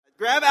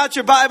Grab out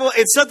your Bible.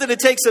 It's something to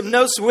take some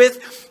notes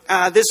with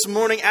this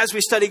morning as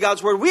we study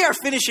God's Word. We are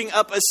finishing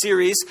up a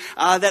series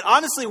that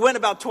honestly went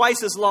about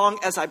twice as long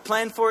as I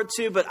planned for it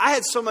to, but I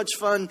had so much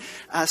fun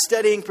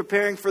studying,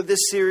 preparing for this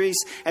series,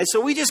 and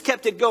so we just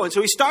kept it going. So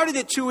we started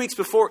it 2 weeks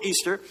before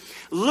Easter,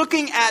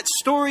 looking at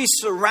stories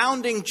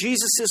surrounding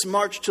Jesus'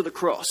 march to the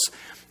cross.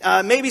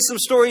 Maybe some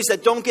stories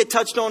that don't get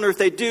touched on, or if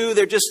they do,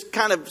 they're just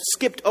kind of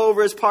skipped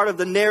over as part of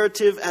the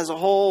narrative as a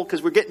whole,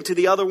 because we're getting to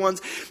the other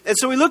ones. And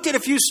so we looked at a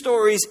few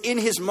stories in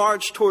his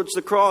march towards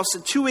the cross.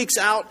 And 2 weeks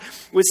out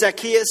with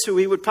Zacchaeus, who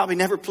he would probably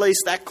never place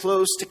that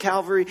close to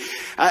Calvary.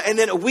 And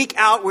then a week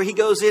out where he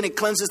goes in and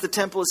cleanses the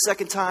temple a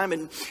second time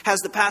and has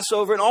the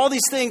Passover and all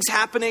these things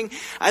happening.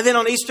 And then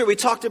on Easter, we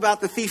talked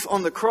about the thief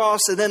on the cross.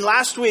 And then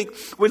last week,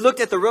 we looked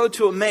at the road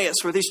to Emmaus,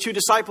 where these two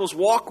disciples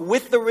walk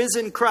with the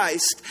risen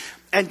Christ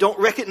and don't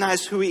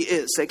recognize who he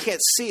is. They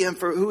can't see him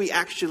for who he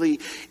actually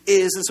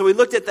is. And so we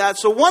looked at that.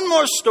 So one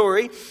more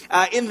story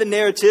in the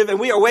narrative, and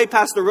we are way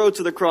past the road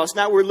to the cross.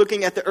 Now we're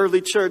looking at the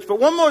early church. But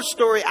one more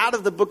story out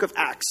of the book of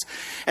Acts.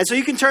 And so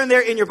you can turn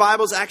there in your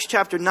Bibles, Acts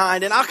chapter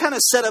 9, and I'll kind of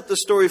set up the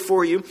story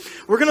for you.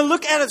 We're going to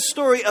look at a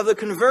story of the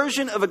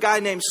conversion of a guy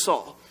named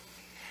Saul.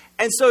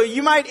 And so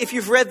you might, if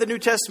you've read the New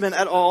Testament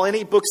at all,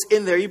 any books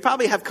in there, you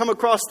probably have come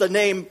across the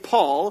name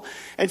Paul.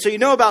 And so you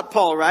know about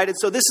Paul, right? And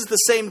so this is the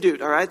same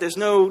dude, all right? There's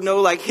no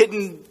like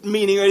hidden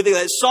meaning or anything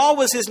like that. Saul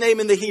was his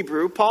name in the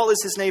Hebrew. Paul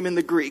is his name in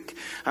the Greek,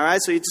 all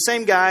right? So it's the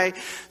same guy,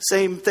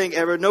 same thing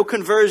ever. No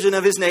conversion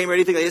of his name or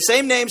anything like that.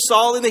 Same name,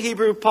 Saul in the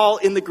Hebrew, Paul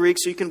in the Greek,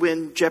 so you can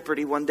win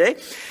Jeopardy one day.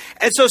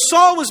 And so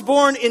Saul was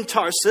born in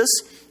Tarsus.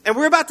 And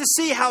we're about to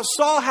see how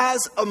Saul has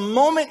a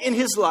moment in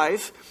his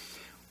life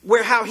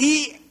where how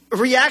he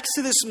reacts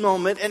to this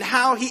moment and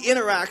how he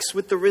interacts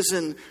with the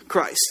risen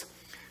Christ.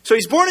 So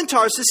he's born in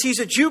Tarsus. He's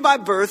a Jew by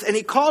birth, and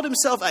he called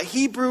himself a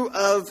Hebrew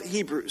of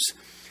Hebrews.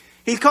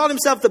 He called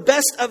himself the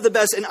best of the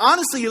best. And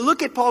honestly, you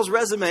look at Paul's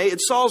resume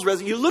and Saul's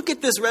resume, you look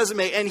at this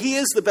resume, and he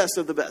is the best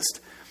of the best.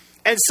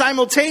 And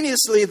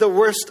simultaneously, the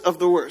worst of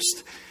the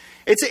worst.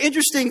 It's an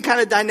interesting kind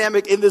of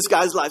dynamic in this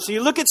guy's life. So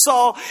you look at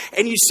Saul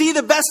and you see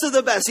the best of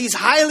the best. He's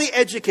highly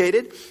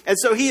educated. And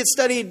so he had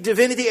studied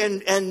divinity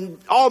and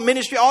all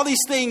ministry, all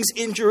these things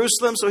in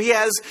Jerusalem. So he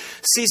has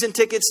season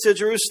tickets to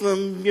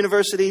Jerusalem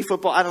University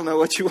football. I don't know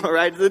what you want,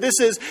 right?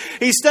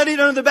 He studied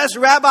under the best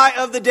rabbi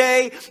of the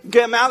day,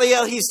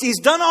 Gamaliel.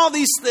 He's done all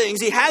these things.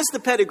 He has the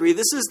pedigree.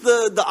 This is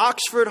the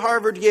Oxford,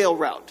 Harvard, Yale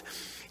route.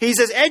 He's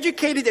as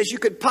educated as you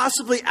could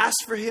possibly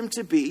ask for him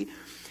to be.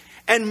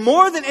 And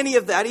more than any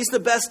of that, he's the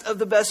best of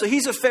the best. So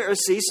he's a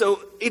Pharisee.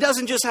 So he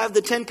doesn't just have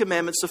the 10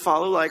 commandments to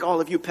follow like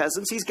all of you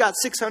peasants. He's got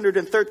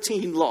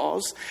 613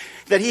 laws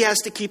that he has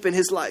to keep in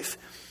his life.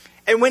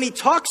 And when he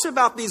talks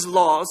about these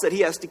laws that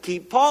he has to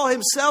keep, Paul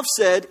himself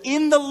said,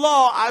 in the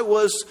law, I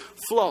was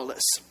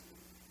flawless.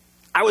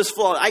 I was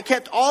flawed. I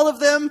kept all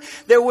of them.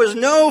 There was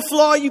no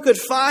flaw you could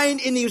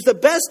find. And he was the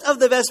best of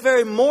the best,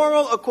 very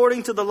moral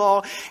according to the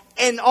law.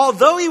 And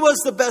although he was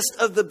the best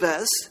of the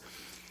best,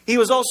 he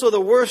was also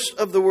the worst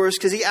of the worst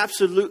because he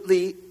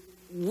absolutely,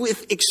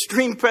 with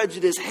extreme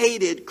prejudice,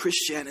 hated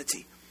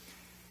Christianity.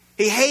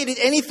 He hated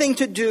anything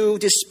to do,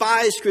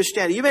 despised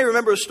Christianity. You may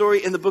remember a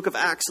story in the book of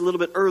Acts a little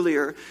bit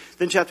earlier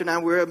than chapter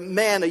 9 where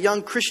a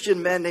young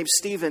Christian man named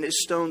Stephen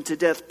is stoned to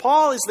death.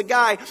 Paul is the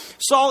guy,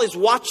 Saul is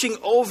watching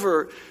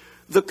over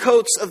the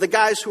coats of the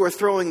guys who are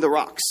throwing the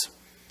rocks.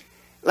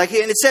 And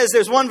it says,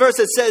 there's one verse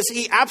that says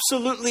he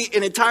absolutely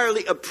and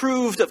entirely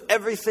approved of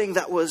everything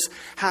that was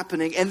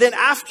happening. And then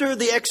after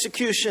the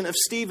execution of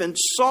Stephen,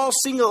 Saul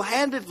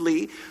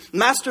single-handedly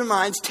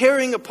masterminds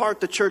tearing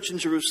apart the church in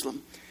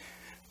Jerusalem,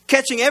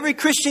 catching every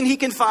Christian he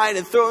can find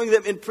and throwing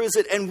them in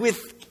prison. And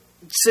with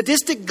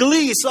sadistic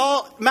glee, he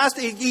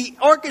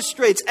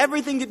orchestrates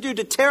everything to do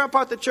to tear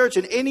apart the church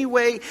in any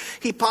way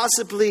he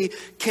possibly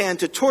can,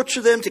 to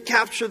torture them, to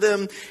capture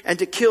them, and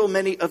to kill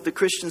many of the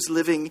Christians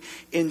living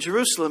in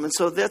Jerusalem. And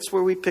so that's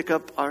where we pick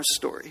up our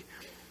story.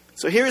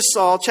 So here is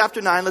Saul,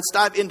 chapter 9. Let's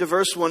dive into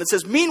verse 1. It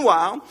says,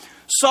 meanwhile,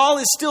 Saul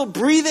is still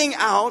breathing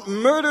out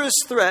murderous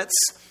threats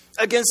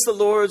against the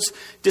Lord's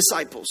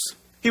disciples.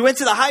 He went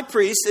to the high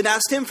priest and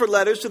asked him for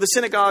letters to the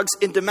synagogues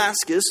in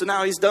Damascus. So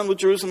now he's done with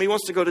Jerusalem. He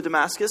wants to go to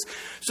Damascus.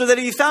 So that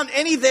if he found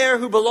any there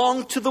who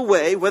belonged to the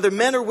way, whether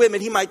men or women,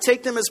 he might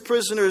take them as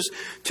prisoners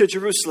to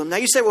Jerusalem. Now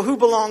you say, well, who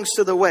belongs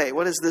to the way?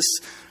 What is this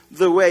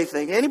the way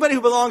thing? Anybody who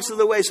belongs to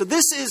the way. So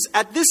this is,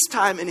 at this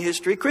time in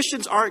history,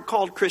 Christians aren't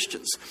called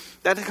Christians.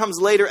 That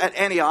comes later at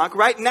Antioch.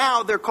 Right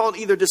now, they're called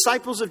either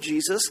disciples of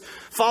Jesus,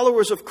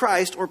 followers of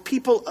Christ, or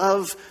people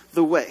of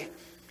the way.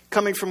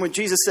 Coming from when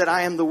Jesus said,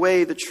 I am the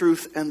way, the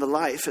truth, and the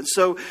life. And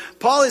so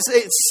Paul is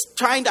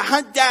trying to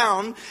hunt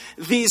down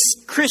these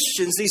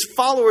Christians, these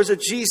followers of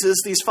Jesus,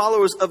 these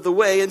followers of the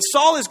way. And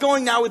Saul is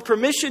going now with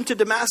permission to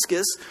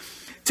Damascus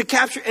to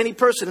capture any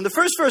person. In the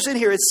first verse in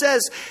here, it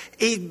says,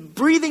 he's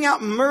breathing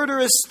out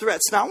murderous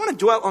threats. Now, I want to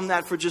dwell on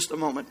that for just a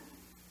moment.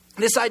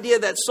 This idea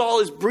that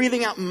Saul is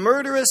breathing out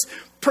murderous,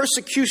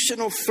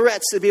 persecutional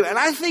threats to people. And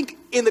I think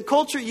in the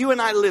culture you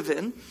and I live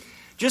in,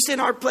 just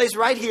in our place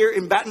right here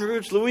in Baton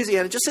Rouge,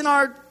 Louisiana, just in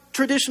our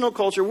traditional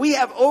culture, we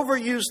have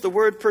overused the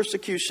word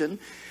persecution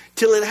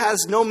till it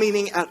has no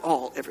meaning at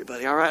all,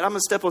 everybody. All right, I'm going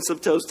to step on some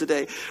toes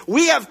today.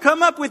 We have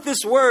come up with this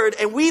word,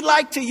 and we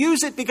like to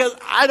use it because,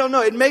 I don't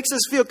know, it makes us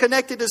feel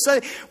connected to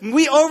something.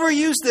 We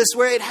overuse this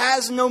where it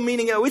has no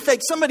meaning at all. We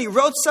think somebody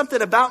wrote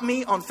something about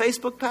me on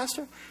Facebook,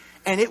 Pastor,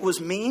 and it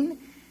was mean,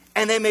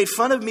 and they made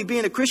fun of me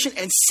being a Christian,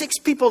 and 6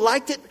 people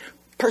liked it.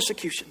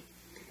 Persecution.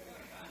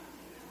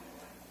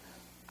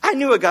 I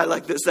knew a guy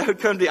like this that would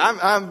come to me.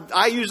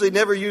 I usually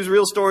never use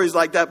real stories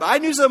like that, but I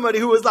knew somebody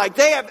who was like,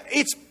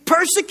 it's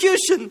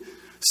persecution,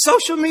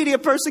 social media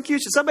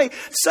persecution.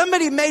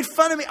 Somebody made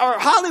fun of me, or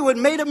Hollywood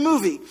made a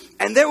movie,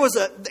 and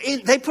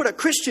they put a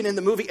Christian in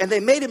the movie, and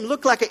they made him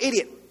look like an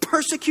idiot.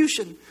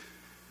 Persecution.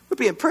 We're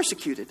being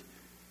persecuted.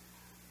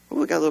 Oh,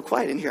 we got a little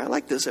quiet in here. I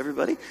like this,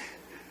 everybody.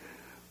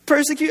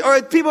 Persecute,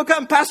 or people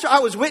come, Pastor, I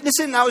was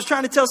witnessing and I was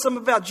trying to tell some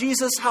about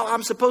Jesus, how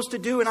I'm supposed to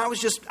do, and I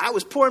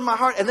was pouring my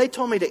heart, and they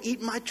told me to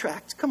eat my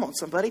tracts. Come on,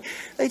 somebody.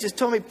 They just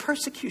told me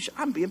persecution.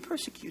 I'm being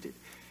persecuted.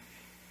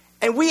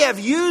 And we have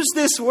used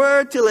this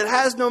word till it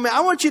has no meaning.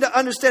 I want you to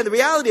understand the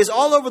reality is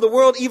all over the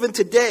world, even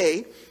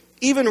today,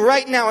 even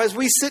right now as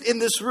we sit in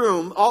this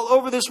room, all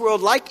over this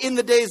world, like in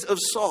the days of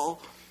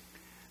Saul,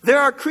 there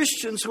are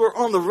Christians who are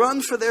on the run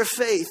for their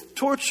faith,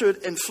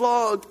 tortured and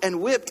flogged and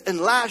whipped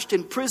and lashed,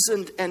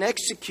 imprisoned and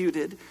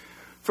executed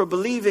for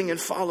believing and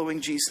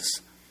following Jesus.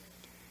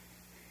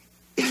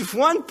 If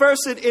one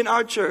person in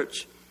our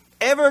church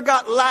ever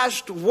got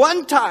lashed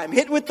one time,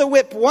 hit with the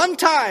whip one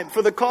time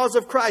for the cause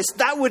of Christ,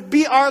 that would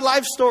be our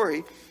life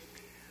story.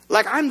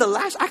 Like, I'm the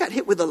lash. I got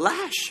hit with a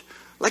lash.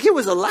 Like, it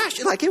was a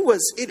lash. Like,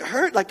 it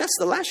hurt. Like, that's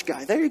the lash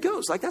guy. There he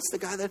goes. Like, that's the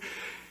guy that...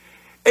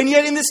 And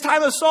yet in this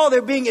time of Saul,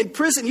 they're being in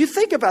prison. You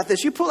think about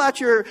this. You pull out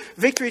your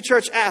Victory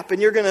Church app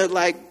and you're going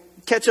to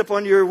catch up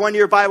on your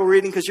 1-year Bible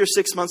reading because you're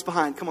 6 months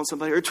behind. Come on,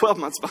 somebody. Or 12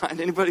 months behind.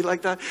 Anybody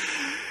like that?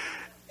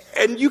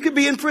 And you could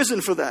be in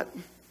prison for that.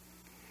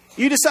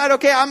 You decide,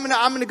 okay, I'm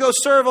going to go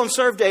serve on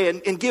Serve Day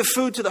and give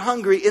food to the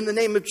hungry in the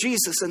name of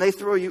Jesus. And they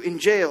throw you in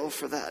jail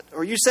for that.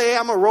 Or you say, hey,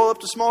 I'm going to roll up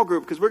to small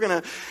group because we're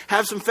going to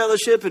have some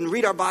fellowship and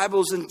read our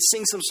Bibles and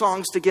sing some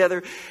songs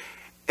together.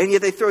 And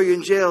yet they throw you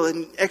in jail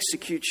and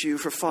execute you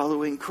for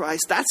following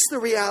Christ. That's the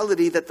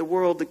reality that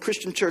the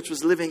Christian church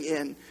was living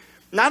in.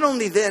 Not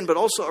only then, but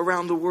also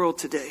around the world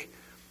today.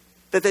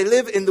 That they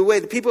live in the way,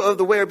 the people of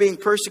the way are being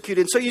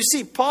persecuted. And so you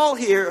see Paul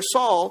here,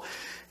 Saul,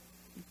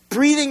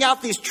 breathing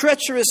out these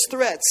treacherous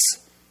threats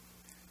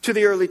to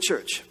the early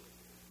church.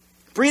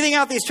 Breathing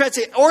out these threats,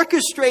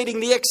 orchestrating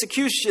the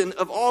execution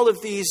of all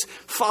of these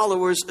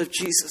followers of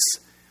Jesus.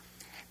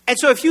 And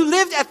so if you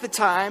lived at the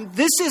time,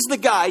 this is the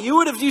guy.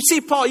 You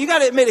see Paul, you got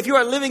to admit, if you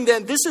are living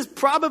then, this is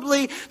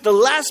probably the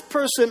last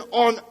person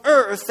on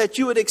earth that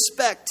you would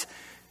expect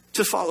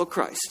to follow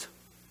Christ.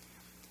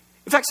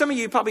 In fact, some of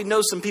you probably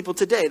know some people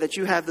today that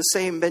you have the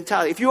same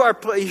mentality. If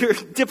you're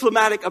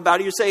diplomatic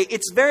about it, you say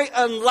it's very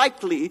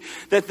unlikely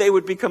that they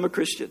would become a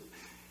Christian.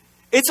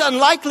 It's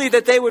unlikely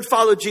that they would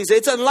follow Jesus.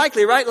 It's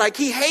unlikely, right? Like,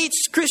 he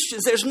hates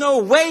Christians. There's no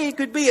way it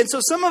could be. And so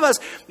some of us,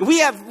 we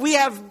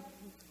have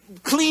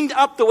cleaned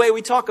up the way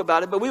we talk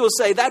about it, but we will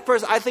say that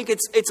person, I think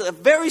it's a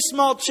very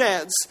small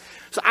chance,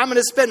 so I'm going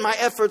to spend my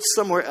efforts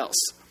somewhere else.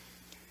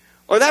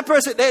 Or that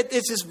person,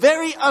 it's just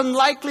very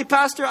unlikely,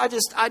 Pastor. I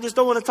just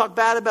don't want to talk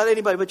bad about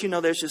anybody, but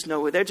there's just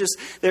no way.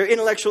 They're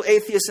intellectual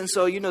atheists, and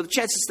so the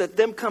chances that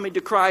them coming to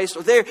Christ,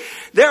 or they're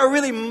a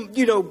really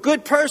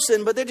good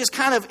person, but they're just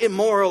kind of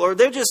immoral, or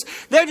they're just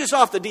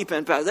off the deep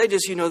end, Pastor. They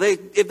just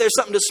if there's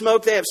something to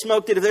smoke, they have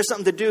smoked it. If there's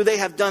something to do, they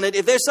have done it.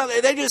 If there's something,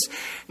 they just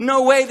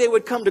no way they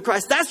would come to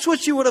Christ. That's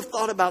what you would have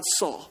thought about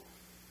Saul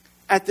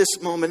at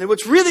this moment. And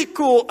what's really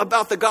cool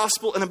about the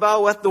gospel and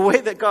about the way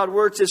that God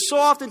works is so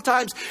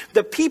oftentimes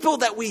the people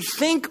that we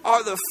think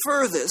are the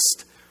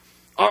furthest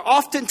are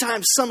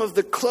oftentimes some of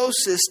the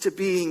closest to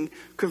being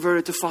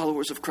converted to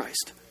followers of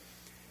Christ.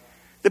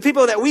 The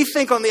people that we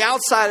think on the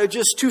outside are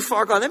just too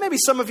far gone. There may be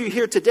some of you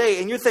here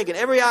today and you're thinking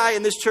every eye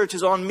in this church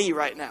is on me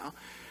right now.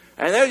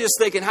 And they're just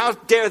thinking, how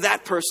dare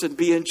that person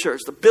be in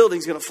church? The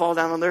building's going to fall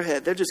down on their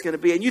head. They're just going to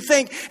be. And you're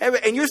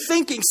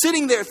thinking,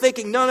 sitting there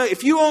thinking, no,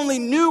 if you only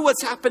knew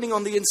what's happening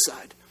on the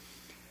inside.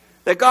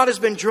 That God has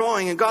been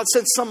drawing and God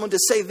sent someone to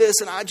say this.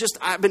 And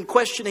I've been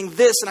questioning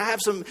this. And I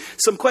have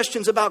some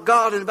questions about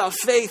God and about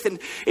faith. And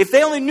if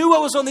they only knew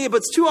what was on the inside.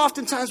 But too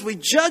oftentimes we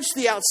judge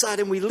the outside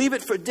and we leave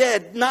it for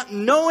dead. Not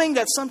knowing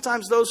that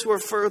sometimes those who are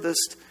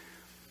furthest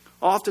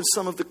are often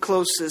some of the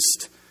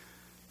closest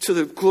to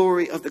the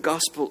glory of the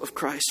gospel of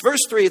Christ.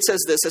 Verse 3, it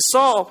says this: as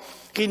Saul,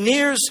 he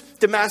nears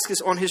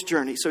Damascus on his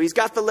journey. So he's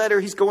got the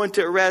letter, he's going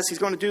to arrest, he's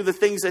going to do the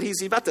things that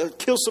he's about to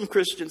kill some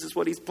Christians is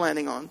what he's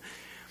planning on.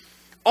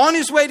 On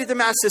his way to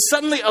Damascus,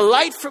 suddenly a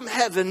light from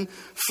heaven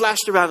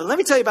flashed around him. Let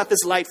me tell you about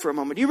this light for a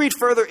moment. You read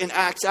further in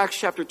Acts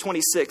chapter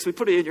 26. We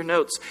put it in your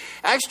notes.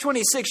 Acts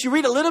 26, you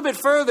read a little bit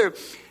further.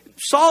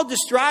 Saul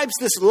describes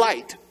this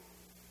light.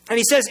 And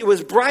he says it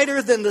was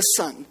brighter than the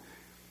sun.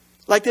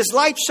 Like this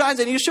light shines,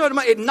 and you showed him,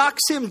 it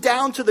knocks him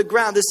down to the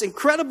ground. This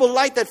incredible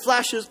light that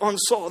flashes on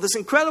Saul. This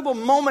incredible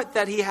moment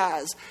that he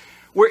has,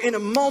 where in a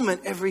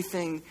moment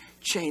everything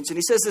changed. And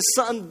he says the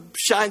sun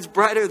shines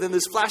brighter than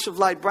this flash of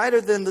light,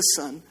 brighter than the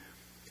sun.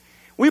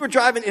 We were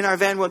driving in our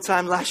van one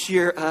time last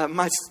year.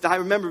 I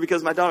remember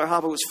because my daughter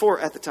Hava was 4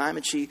 at the time,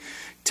 and she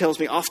tells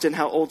me often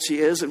how old she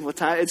is and what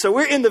time. And so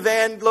we're in the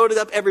van, loaded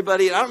up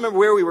everybody. And I don't remember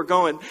where we were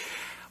going.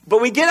 But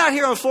we get out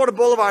here on Florida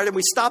Boulevard and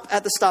we stop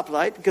at the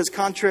stoplight because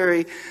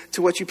contrary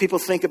to what you people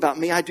think about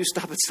me, I do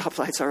stop at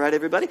stoplights. All right,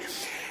 everybody?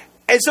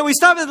 And so we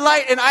stop at the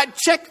light and I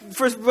check,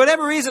 for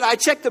whatever reason, I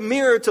check the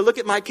mirror to look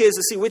at my kids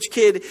to see which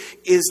kid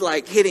is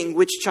like hitting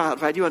which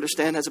child, right? You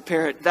understand as a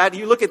parent that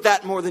you look at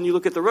that more than you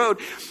look at the road.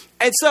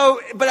 And so,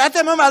 but at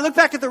that moment I look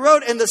back at the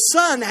road and the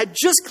sun had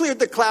just cleared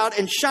the cloud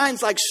and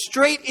shines like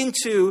straight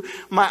into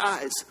my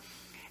eyes.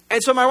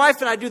 And so my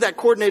wife and I do that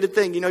coordinated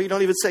thing. You know, you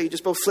don't even say, you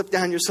just both flip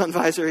down your sun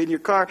visor in your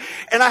car.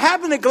 And I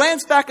happen to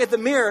glance back at the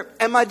mirror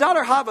and my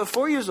daughter Hava,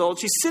 4 years old,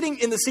 she's sitting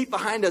in the seat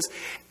behind us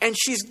and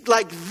she's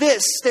like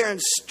this, staring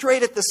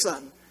straight at the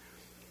sun.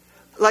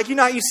 Like, you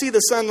know how you see the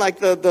sun, like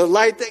the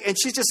light thing, and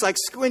she's just like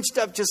squinched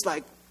up, just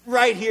like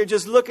right here,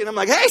 just looking. I'm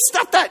like, hey,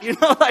 stop that. You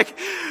know, like,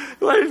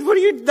 what are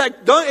you, like,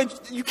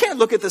 you can't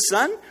look at the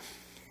sun.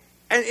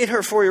 And in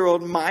her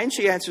 4-year-old mind,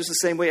 she answers the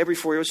same way every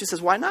 4-year-old. She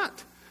says, why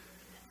not?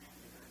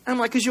 I'm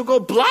like, because you'll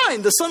go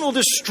blind. The sun will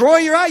destroy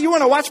your eye. You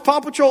want to watch Paw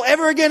Patrol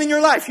ever again in your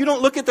life. You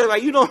don't look at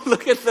you don't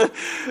look at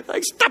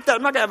stop that.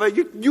 I'm not going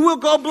to you will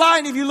go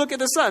blind if you look at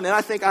the sun. And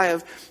I think I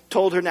have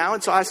told her now.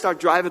 And so I start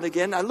driving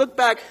again. I look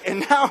back and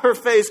now her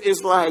face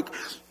is like,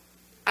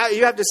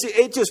 you have to see,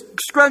 it just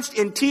scrunched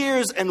in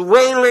tears and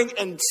wailing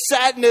and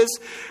sadness.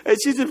 And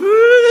she's just,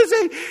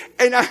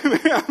 and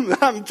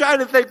I'm trying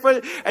to think funny.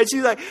 And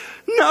she's like,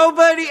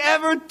 nobody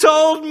ever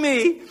told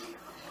me.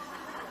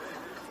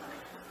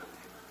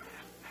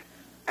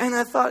 And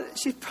I thought,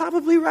 she's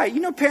probably right. You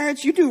know,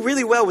 parents, you do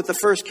really well with the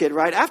first kid,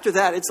 right? After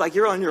that, it's like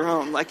you're on your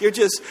own. Like you're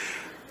just,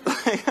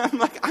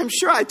 I'm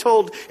sure I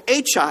told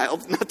a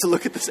child not to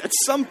look at this at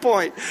some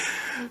point.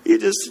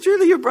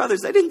 Surely your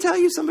brothers, they didn't tell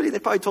you somebody, they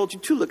probably told you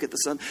to look at the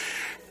sun.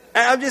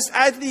 And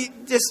I think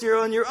you're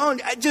on your own.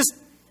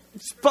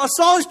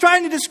 Saul is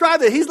trying to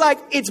describe it. He's like,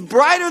 it's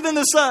brighter than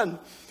the sun.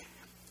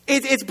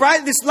 It's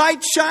bright. This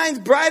light shines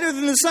brighter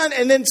than the sun.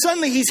 And then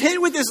suddenly he's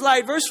hit with this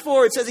light. Verse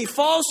 4, it says he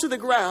falls to the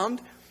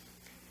ground,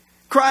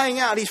 crying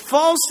out. He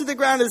falls to the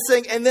ground and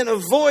saying, and then a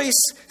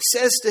voice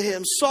says to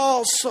him,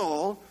 Saul,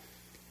 Saul,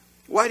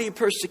 why do you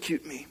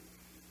persecute me?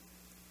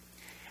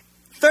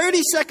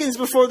 30 seconds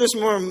before this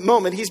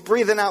moment, he's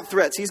breathing out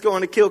threats. He's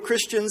going to kill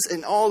Christians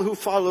and all who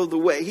follow the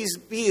way. He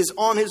is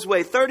on his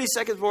way. 30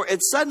 seconds before, and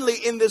suddenly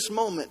in this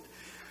moment,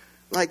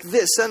 like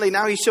this, suddenly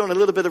now he's showing a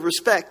little bit of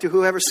respect to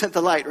whoever sent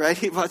the light, right?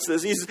 He watched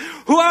this.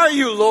 Who are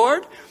you,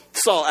 Lord?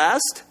 Saul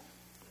asked.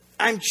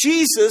 I'm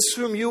Jesus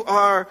whom you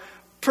are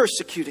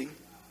persecuting.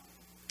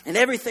 And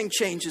everything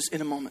changes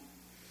in a moment.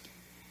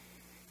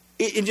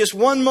 In just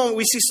one moment,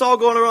 we see Saul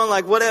going around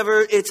like,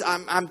 whatever,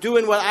 I'm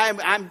doing what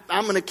I'm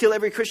going to kill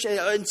every Christian.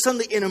 And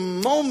suddenly, in a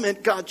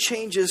moment, God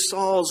changes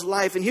Saul's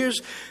life. And here's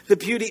the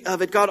beauty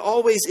of it. God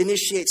always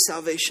initiates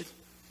salvation.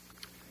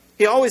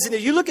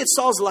 You look at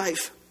Saul's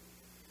life,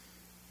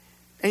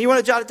 and you want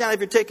to jot it down if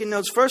you're taking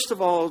notes. First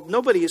of all,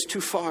 nobody is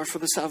too far for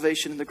the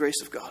salvation and the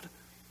grace of God.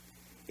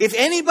 If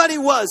anybody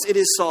was, it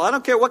is Saul. I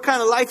don't care what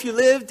kind of life you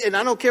lived, and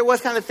I don't care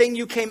what kind of thing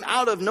you came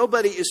out of.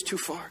 Nobody is too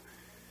far.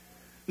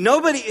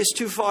 Nobody is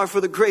too far for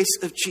the grace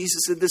of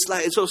Jesus in this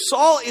life. And so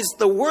Saul is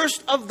the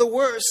worst of the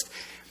worst,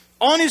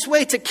 on his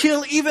way to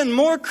kill even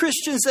more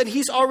Christians than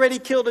he's already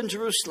killed in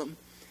Jerusalem.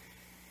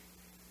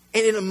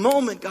 And in a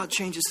moment, God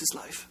changes his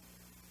life.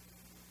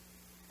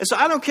 And so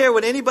I don't care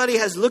what anybody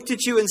has looked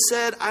at you and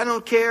said. I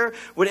don't care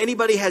what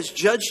anybody has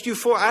judged you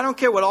for. I don't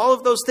care what all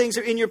of those things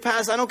are in your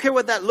past. I don't care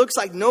what that looks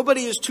like.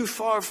 Nobody is too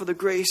far for the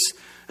grace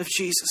of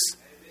Jesus.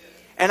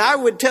 And I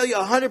would tell you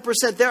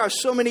 100%, there are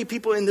so many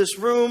people in this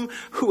room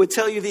who would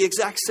tell you the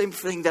exact same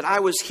thing, that I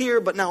was here,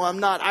 but now I'm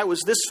not. I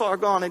was this far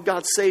gone and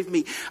God saved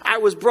me. I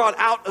was brought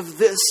out of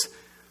this.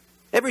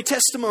 Every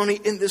testimony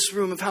in this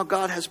room of how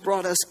God has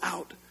brought us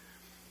out.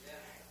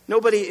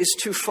 Nobody is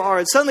too far.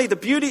 And suddenly the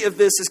beauty of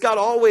this is God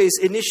always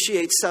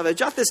initiates salvation.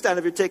 Jot this down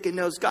if you're taking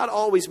notes. God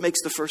always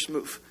makes the first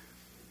move.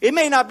 It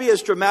may not be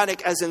as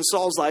dramatic as in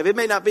Saul's life. It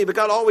may not be, but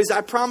God always,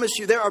 I promise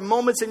you, there are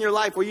moments in your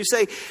life where you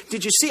say,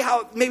 did you see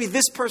how maybe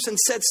this person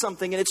said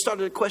something and it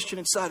started a question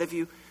inside of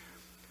you?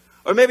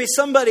 Or maybe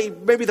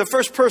maybe the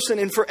first person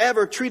in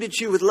forever treated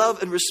you with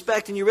love and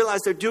respect, and you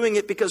realize they're doing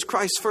it because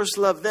Christ first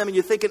loved them. And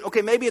you're thinking,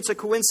 okay, maybe it's a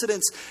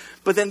coincidence,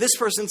 but then this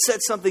person said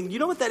something. You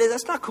know what that is?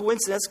 That's not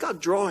coincidence. That's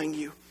God drawing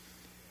you.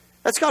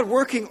 That's God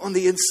working on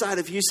the inside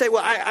of you. You say,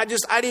 well, I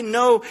didn't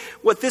know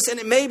what this,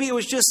 and maybe it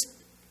was just,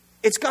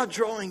 it's God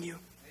drawing you.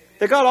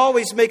 That God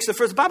always makes the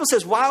first. The Bible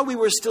says, while we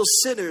were still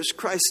sinners,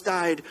 Christ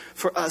died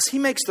for us. He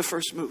makes the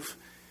first move.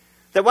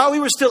 That while we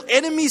were still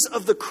enemies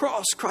of the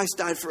cross, Christ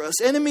died for us.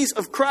 Enemies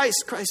of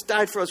Christ, Christ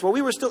died for us. While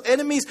we were still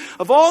enemies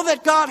of all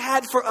that God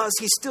had for us,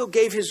 He still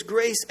gave His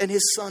grace and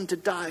His Son to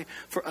die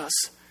for us.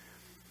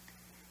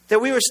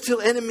 That we were still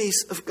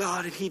enemies of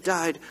God and He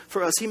died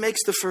for us. He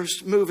makes the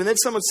first move. And then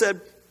someone said,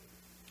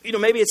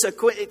 maybe it's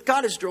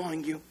God is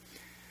drawing you.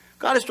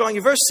 God is drawing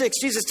you. Verse 6,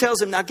 Jesus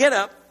tells him, now get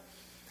up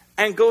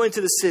and go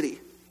into the city.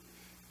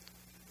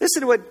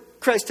 Listen to what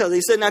Christ tells him.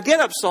 He said, now get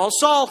up, Saul.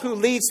 Saul who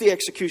leads the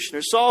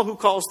executioner. Saul who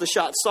calls the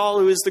shots. Saul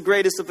who is the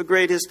greatest of the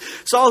greatest.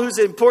 Saul who's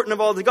the important of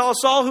all the gods.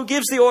 Saul who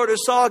gives the orders.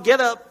 Saul, get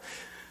up,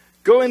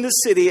 go in the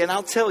city, and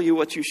I'll tell you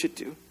what you should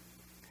do.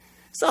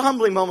 It's a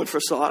humbling moment for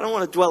Saul. I don't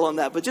want to dwell on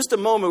that, but just a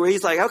moment where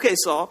he's like, okay,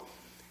 Saul,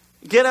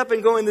 get up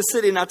and go in the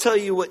city, and I'll tell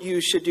you what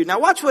you should do. Now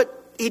watch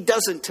what he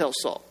doesn't tell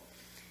Saul.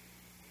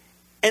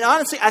 And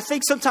honestly, I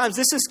think sometimes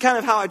this is kind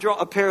of how I draw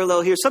a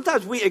parallel here.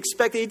 Sometimes we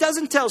expect that he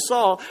doesn't tell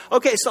Saul,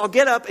 okay, Saul,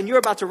 get up and you're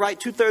about to write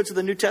 2/3 of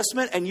the New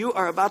Testament and you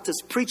are about to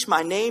preach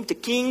my name to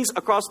kings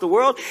across the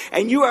world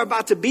and you are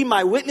about to be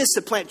my witness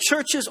to plant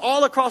churches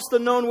all across the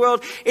known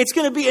world. It's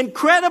going to be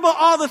incredible,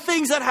 all the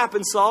things that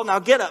happen, Saul. Now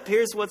get up.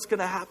 Here's what's going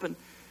to happen.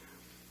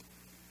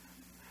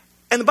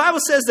 And the Bible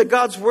says that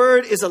God's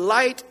word is a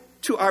light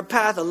to our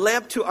path, a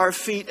lamp to our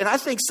feet. And I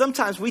think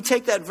sometimes we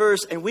take that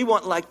verse and we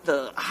want like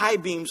the high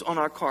beams on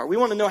our car. We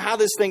want to know how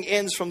this thing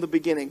ends from the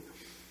beginning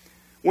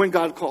when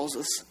God calls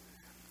us.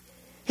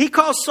 He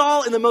calls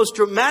Saul in the most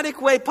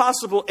dramatic way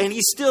possible. And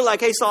he's still like,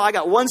 hey, Saul, I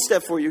got one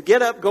step for you.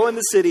 Get up, go in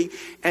the city,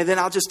 and then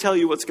I'll just tell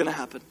you what's going to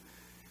happen.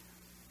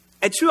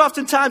 And too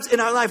often times in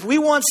our life, we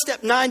want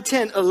step 9,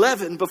 10,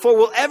 11 before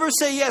we'll ever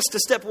say yes to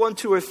step 1,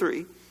 2, or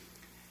 3.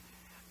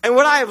 And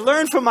what I have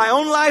learned from my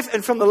own life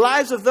and from the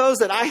lives of those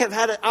that I have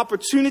had an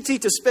opportunity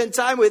to spend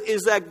time with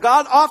is that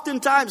God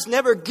oftentimes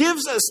never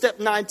gives us step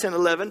 9, 10,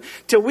 11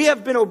 till we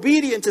have been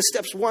obedient to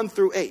steps 1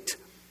 through 8.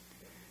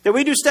 That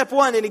we do step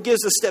 1 and he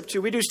gives us step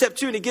 2. We do step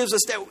 2 and he gives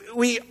us step.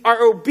 We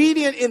are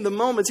obedient in the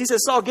moments. He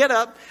says, Saul, get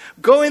up,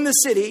 go in the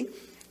city,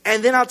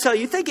 and then I'll tell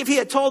you. Think if he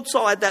had told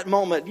Saul at that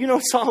moment, you know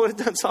what Saul would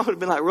have done? Saul would have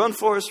been like, run,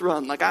 Forrest,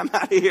 run. Like, I'm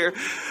out of here.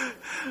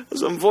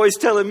 Some voice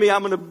telling me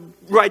I'm going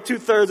to write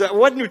 2/3.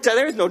 What New Testament?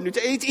 There's no New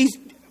Testament.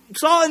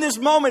 Saul in this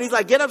moment, he's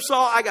like, get up,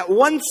 Saul. I got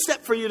one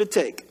step for you to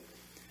take.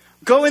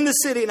 Go in the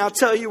city and I'll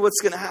tell you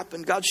what's going to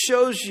happen. God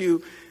shows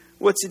you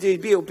what to do.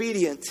 Be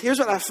obedient. Here's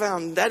what I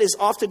found. That is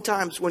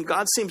oftentimes when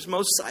God seems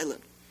most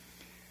silent.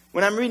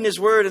 When I'm reading his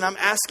word and I'm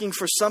asking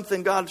for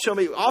something, God show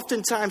me.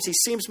 Oftentimes he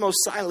seems most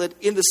silent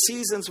in the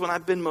seasons when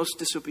I've been most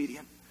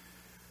disobedient.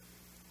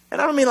 And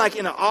I don't mean like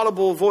in an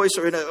audible voice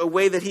or in a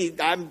way that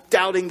I'm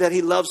doubting that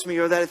he loves me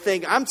or that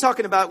thing. I'm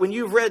talking about when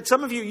you've read,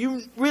 some of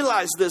you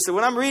realize this. And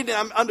when I'm reading,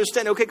 I'm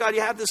understanding, okay, God,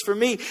 you have this for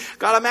me.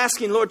 God, I'm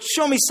asking, Lord,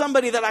 show me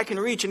somebody that I can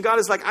reach. And God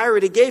is like, I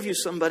already gave you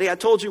somebody. I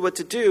told you what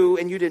to do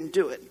and you didn't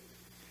do it.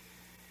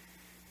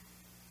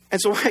 And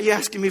so why are you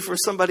asking me for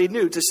somebody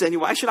new to send you?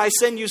 Why should I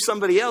send you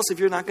somebody else if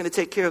you're not going to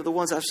take care of the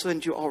ones I've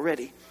sent you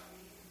already?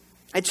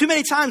 And too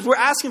many times we're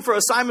asking for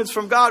assignments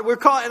from God. We're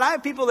calling, and I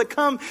have people that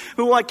come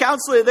who want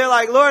counseling. They're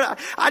like, Lord,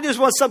 I just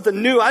want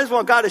something new. I just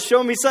want God to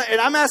show me something. And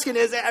I'm asking,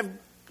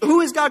 who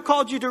has God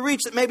called you to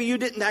reach that maybe you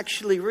didn't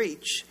actually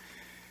reach?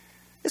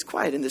 It's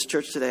quiet in this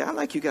church today. I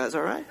like you guys,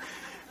 all right?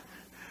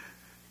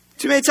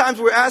 Too many times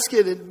we're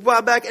asking, and a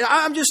while back, and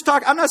I'm just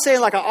talking, I'm not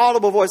saying like an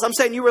audible voice. I'm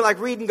saying you were like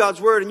reading God's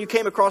word and you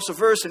came across a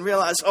verse and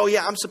realized, oh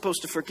yeah, I'm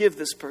supposed to forgive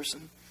this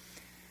person.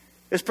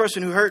 This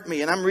person who hurt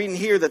me. And I'm reading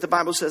here that the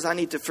Bible says I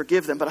need to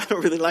forgive them, but I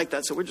don't really like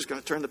that. So we're just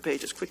going to turn the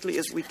page as quickly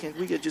as we can.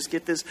 We could just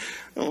get this.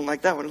 I don't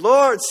like that one.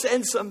 Lord,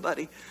 send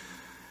somebody.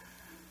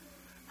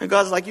 And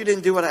God's like, you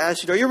didn't do what I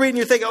asked you to do. You're reading,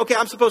 you're thinking, okay,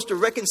 I'm supposed to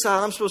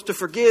reconcile. I'm supposed to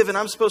forgive. And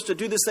I'm supposed to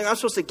do this thing. I'm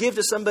supposed to give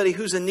to somebody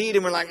who's in need.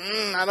 And we're like,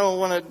 I don't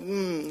want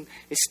to,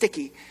 it's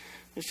sticky.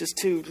 It's just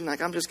too,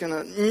 like, I'm just going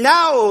to,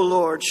 now, oh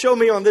Lord, show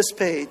me on this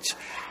page.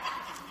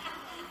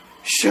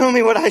 Show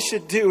me what I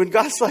should do. And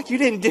God's like, you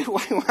didn't do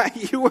why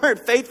you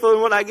weren't faithful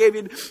in what I gave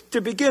you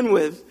to begin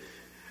with.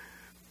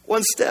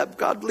 One step.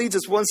 God leads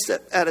us one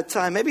step at a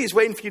time. Maybe he's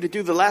waiting for you to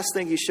do the last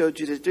thing he showed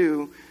you to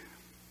do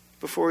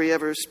before he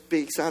ever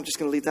speaks. I'm just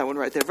going to leave that one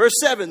right there. Verse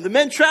 7, the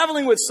men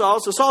traveling with Saul.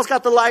 So Saul's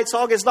got the light.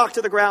 Saul gets knocked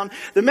to the ground.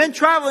 The men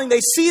traveling,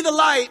 they see the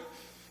light,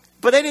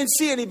 but they didn't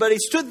see anybody.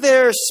 Stood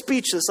there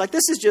speechless. Like,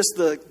 this is just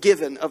the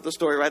given of the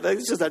story, right? Like,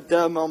 this is just a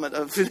dumb moment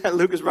of that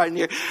Luke is writing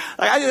here.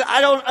 Like,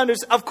 I don't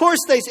understand. Of course,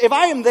 if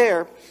I am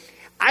there,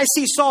 I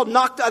see Saul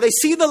knocked out. They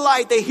see the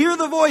light, they hear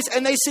the voice,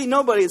 and they see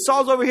nobody. And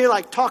Saul's over here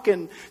like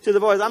talking to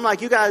the voice. I'm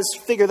like, you guys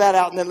figure that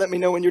out and then let me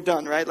know when you're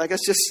done, right? Like,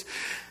 it's just,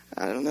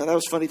 I don't know. That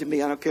was funny to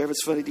me. I don't care if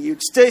it's funny to you.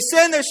 They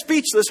stand there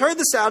speechless, heard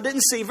the sound,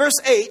 didn't see.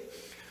 Verse 8,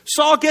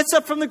 Saul gets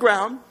up from the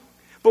ground.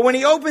 But when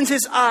he opens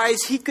his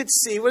eyes, he could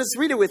see,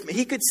 read it with me.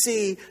 He could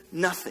see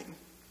nothing.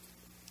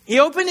 He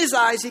opened his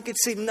eyes, he could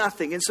see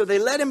nothing. And so they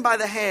led him by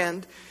the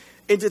hand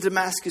into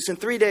Damascus. In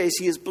 3 days,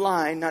 he is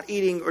blind, not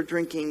eating or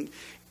drinking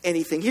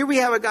anything. Here we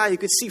have a guy who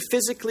could see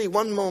physically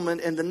one moment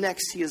and the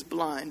next he is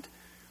blind.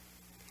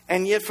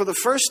 And yet for the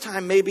first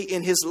time maybe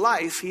in his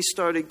life, he's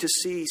starting to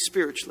see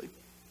spiritually.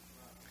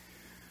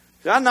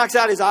 God knocks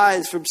out his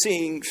eyes from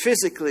seeing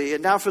physically.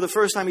 And now for the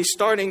first time, he's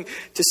starting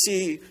to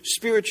see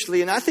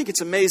spiritually. And I think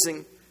it's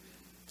amazing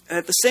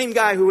that the same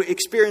guy who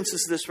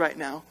experiences this right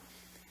now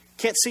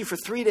can't see for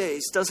 3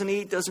 days, doesn't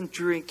eat, doesn't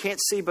drink, can't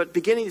see, but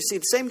beginning to see.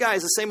 The same guy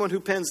is the same one who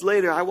pens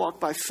later, I walk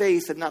by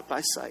faith and not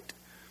by sight.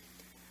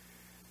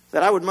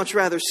 that I would much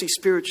rather see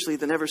spiritually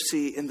than ever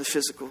see in the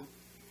physical.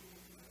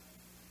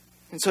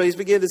 And so he's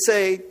beginning to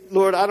say,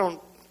 Lord,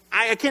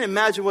 I can't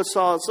imagine what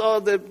Saul saw.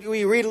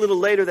 We read a little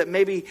later that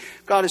maybe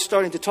God is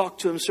starting to talk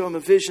to him, show him a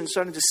vision,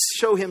 starting to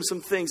show him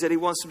some things that he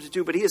wants him to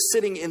do. But he is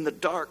sitting in the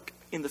dark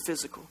in the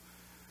physical.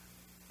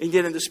 And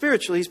yet in the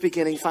spiritual, he's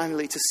beginning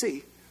finally to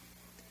see.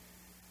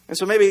 And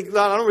so maybe,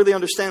 God, I don't really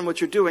understand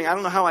what you're doing. I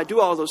don't know how I do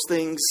all those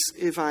things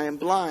if I am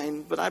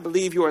blind, but I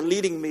believe you are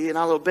leading me, and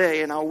I'll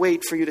obey, and I'll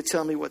wait for you to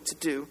tell me what to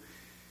do.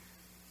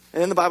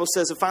 And then the Bible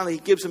says that finally he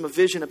gives him a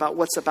vision about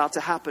what's about to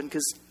happen,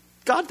 because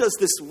God does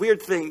this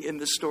weird thing in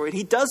this story. And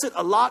he does it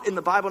a lot in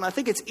the Bible, and I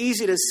think it's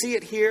easy to see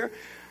it here,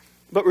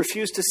 but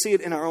refuse to see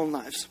it in our own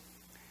lives.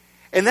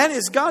 And that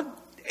is God,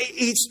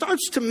 he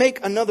starts to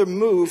make another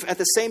move at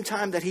the same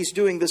time that he's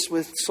doing this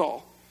with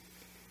Saul.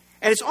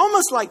 And it's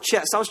almost like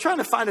chess. I was trying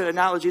to find an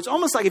analogy. It's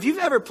almost like if you've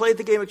ever played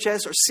the game of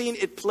chess or seen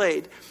it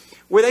played,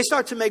 where they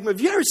start to make moves.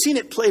 Have you ever seen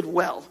it played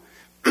well?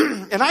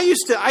 And I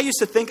used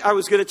to think I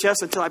was good at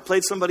chess until I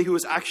played somebody who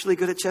was actually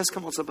good at chess.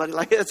 Come on, somebody.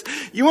 Like this.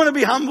 You want to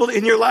be humbled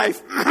in your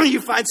life.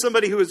 You find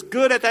somebody who is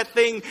good at that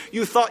thing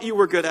you thought you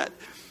were good at.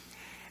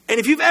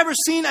 And if you've ever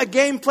seen a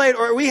game played,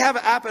 or we have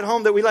an app at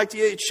home that we like to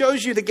use, it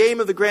shows you the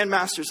game of the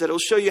grandmasters. That will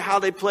show you how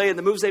they play and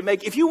the moves they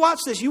make. If you watch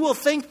this, you will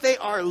think they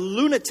are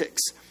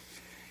lunatics.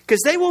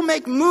 Because they will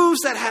make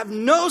moves that have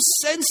no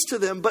sense to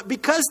them, but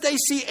because they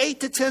see 8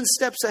 to 10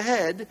 steps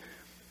ahead,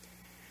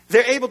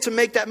 they're able to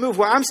make that move.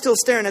 Where I'm still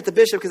staring at the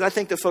bishop because I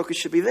think the focus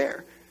should be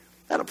there.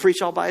 That'll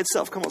preach all by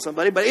itself. Come on,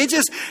 somebody. But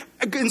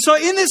and so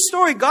in this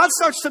story, God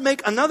starts to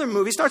make another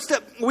move.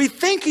 We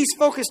think he's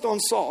focused on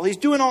Saul. He's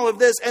doing all of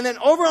this. And then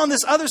over on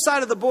this other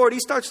side of the board, he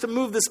starts to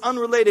move this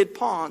unrelated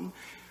pawn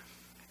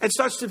and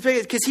starts to pick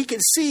it because he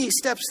can see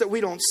steps that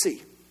we don't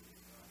see.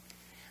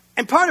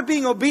 And part of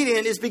being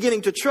obedient is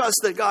beginning to trust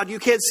that, God, you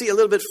can't see a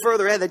little bit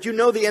further ahead, that you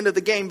know the end of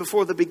the game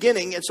before the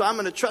beginning. And so I'm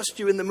going to trust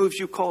you in the moves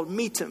you called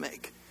me to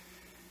make.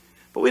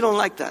 But we don't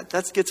like that.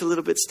 That gets a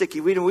little bit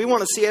sticky. We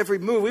want to see every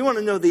move. We want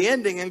to know the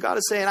ending. And God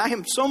is saying, I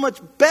am so much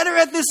better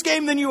at this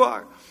game than you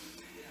are.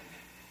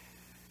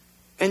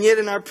 And yet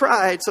in our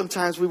pride,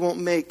 sometimes we won't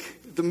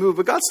make the move.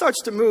 But God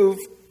starts to move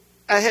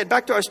ahead.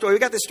 Back to our story. We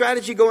got the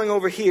strategy going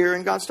over here.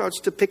 And God starts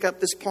to pick up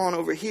this pawn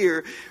over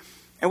here.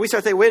 And we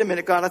start thinking, wait a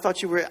minute, God,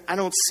 I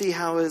don't see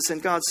how it is.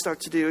 And God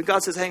starts to do. And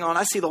God says, hang on,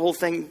 I see the whole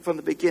thing from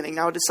the beginning.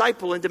 Now a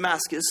disciple in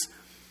Damascus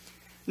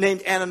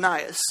named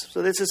Ananias.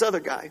 So there's this other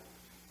guy.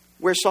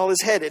 Where Saul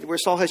is headed, where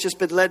Saul has just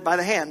been led by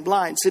the hand,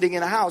 blind, sitting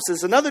in a house.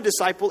 There's another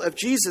disciple of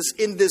Jesus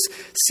in this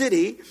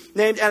city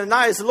named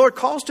Ananias. The Lord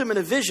calls to him in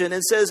a vision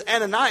and says,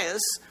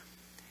 Ananias.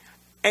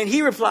 And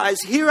he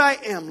replies, here I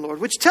am, Lord.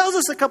 Which tells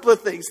us a couple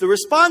of things. The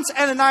response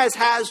Ananias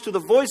has to the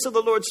voice of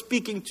the Lord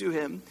speaking to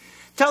him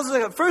tells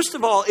us, first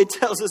of all, it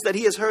tells us that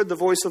he has heard the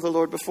voice of the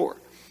Lord before.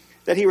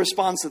 That he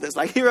responds to this.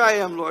 Like, here I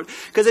am, Lord.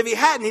 Because if he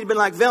hadn't, he'd been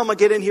like, Velma,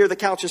 get in here. The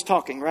couch is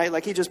talking, right?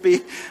 Like, he'd just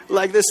be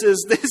like, this.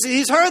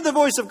 He's heard the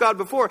voice of God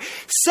before.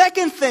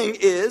 Second thing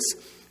is,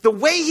 the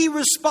way he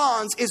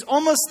responds is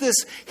almost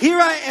this, here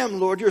I am,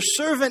 Lord. Your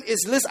servant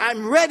is listening.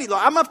 I'm ready,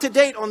 Lord. I'm up to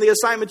date on the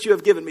assignment you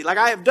have given me. Like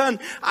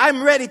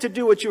I'm ready to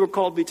do what you have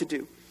called me to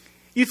do.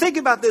 You think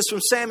about this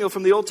from Samuel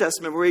from the Old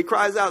Testament, where he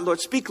cries out, Lord,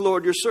 speak,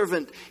 Lord, your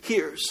servant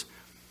hears.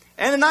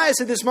 Ananias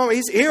at this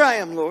moment, here I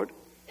am, Lord.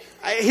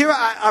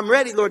 I'm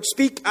ready, Lord.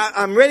 Speak.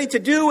 I'm ready to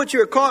do what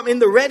you're calling. I'm in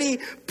the ready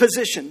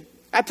position.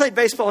 I played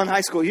baseball in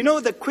high school. You know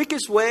the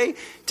quickest way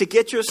to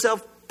get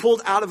yourself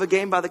pulled out of a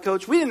game by the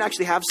coach? We didn't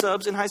actually have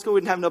subs in high school.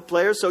 We didn't have enough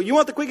players. So you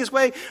want the quickest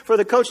way for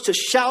the coach to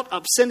shout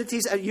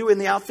obscenities at you in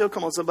the outfield?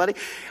 Come on, somebody.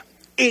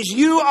 Is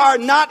you are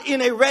not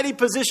in a ready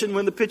position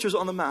when the pitcher's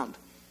on the mound.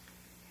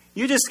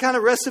 You just kind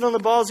of rested on the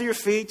balls of your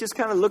feet, just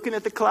kind of looking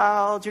at the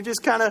clouds. You're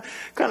just kind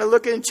of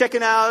looking,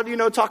 checking out,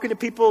 talking to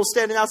people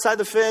standing outside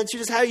the fence.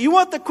 You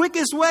want the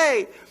quickest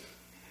way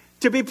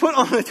to be put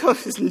on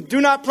the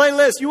do not play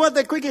list. You want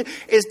the quickest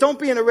is don't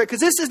be in a ready, because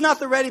this is not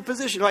the ready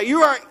position. Right?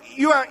 You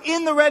are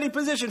in the ready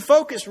position,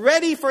 focused,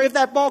 ready for if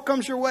that ball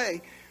comes your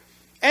way.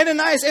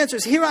 Ananias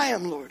answers, here I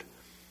am, Lord.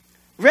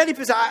 Ready,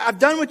 I've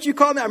done what you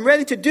called me. I'm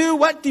ready to do.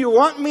 What do you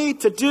want me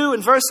to do?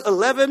 In verse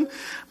 11,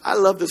 I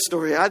love this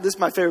story. This is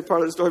my favorite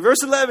part of the story.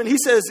 Verse 11, he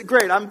says,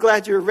 great, I'm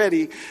glad you're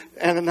ready,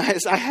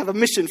 Ananias. I have a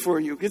mission for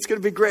you. It's going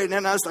to be great. And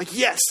Ananias is like,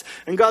 yes.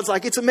 And God's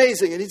like, it's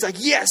amazing. And he's like,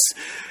 yes.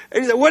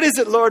 And he's like, what is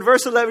it, Lord?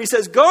 Verse 11, he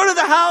says, go to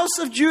the house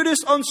of Judas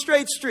on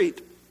Straight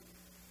Street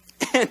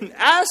and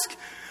ask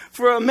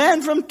for a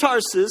man from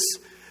Tarsus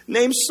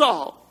named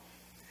Saul.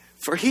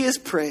 For he is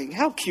praying.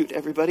 How cute,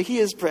 everybody. He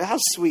is praying. How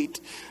sweet.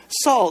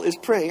 Saul is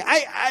praying.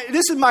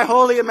 This is my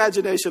holy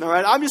imagination, all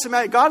right? I'm just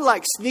imagining.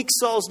 God sneaks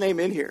Saul's name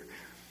in here.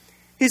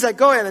 He's like,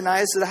 go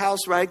Ananias to the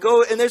house, right?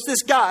 Go. And there's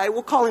this guy.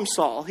 We'll call him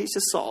Saul. He's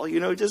just Saul,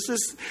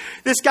 just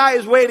this guy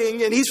is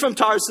waiting, and he's from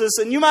Tarsus.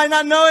 And you might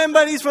not know him,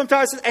 but he's from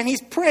Tarsus. And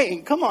he's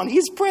praying. Come on.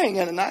 He's praying,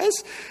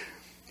 Ananias.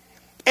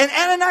 And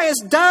Ananias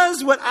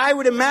does what I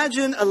would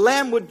imagine a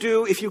lamb would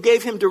do if you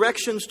gave him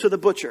directions to the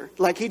butcher.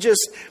 Like he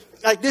just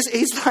like this.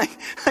 He's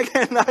like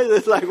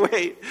Ananias is like,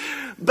 wait,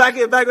 back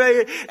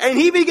here. And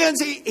he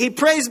begins, he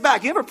prays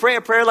back. You ever pray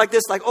a prayer like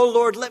this? Like, oh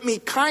Lord, let me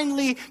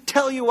kindly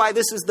tell you why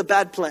this is the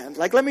bad plan.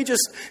 Like, let me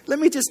just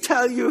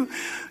tell you,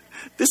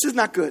 this is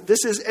not good.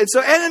 And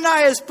so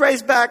Ananias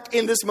prays back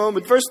in this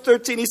moment. Verse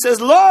 13, he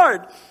says,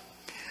 Lord,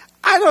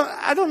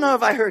 I don't know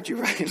if I heard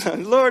you right.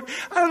 Lord,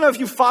 I don't know if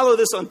you follow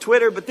this on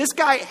Twitter, but this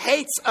guy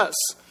hates us.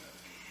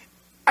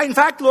 In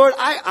fact, Lord,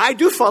 I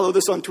do follow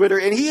this on Twitter,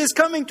 and he is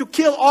coming to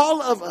kill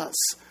all of us.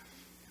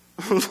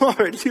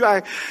 Lord,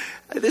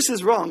 this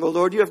is wrong. Oh,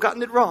 Lord, you have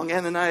gotten it wrong.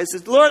 Ananias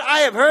says, Lord,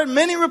 I have heard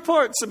many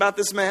reports about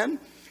this man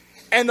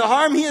and the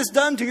harm he has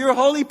done to your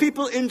holy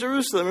people in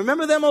Jerusalem.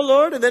 Remember them, O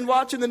Lord? And then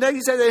watching the next,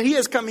 he said that he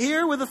has come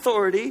here with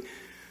authority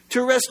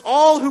to arrest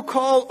all who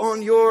call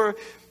on your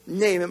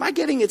name. Am I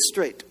getting it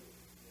straight?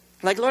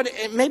 Like, Lord,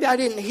 maybe I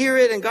didn't hear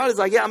it. And God is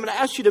like, yeah, I'm going to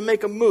ask you to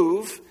make a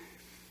move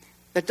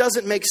that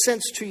doesn't make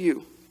sense to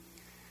you.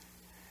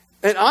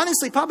 And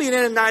honestly, probably in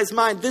Ananias'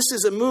 mind, this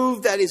is a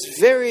move that is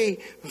very,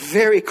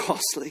 very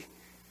costly.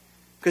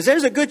 Because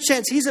there's a good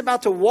chance he's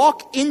about to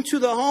walk into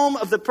the home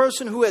of the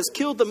person who has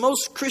killed the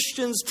most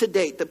Christians to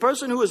date. The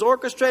person who is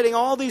orchestrating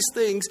all these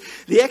things,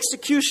 the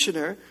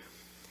executioner.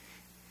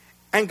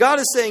 And God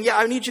is saying, yeah,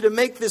 I need you to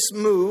make this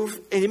move.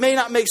 And it may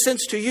not make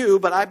sense to you,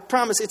 but I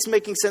promise it's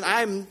making sense.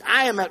 I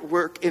am at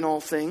work in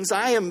all things.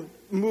 I am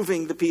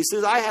moving the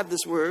pieces. I have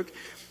this work.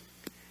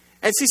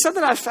 And see,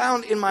 something I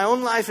found in my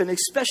own life, and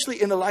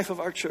especially in the life of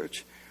our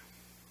church,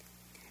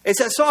 is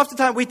that so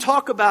oftentimes we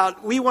talk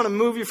about, we want to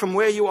move you from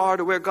where you are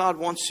to where God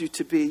wants you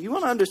to be. You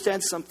want to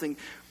understand something.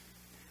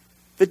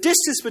 The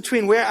distance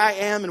between where I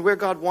am and where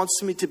God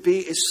wants me to be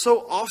is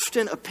so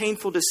often a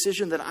painful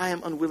decision that I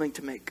am unwilling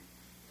to make.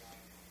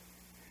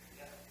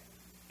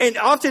 And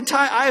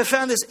oftentimes I have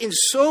found this in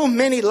so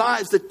many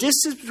lives. The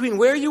distance between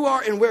where you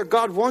are and where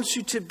God wants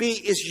you to be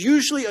is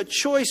usually a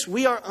choice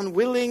we are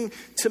unwilling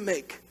to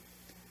make.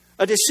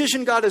 A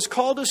decision God has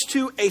called us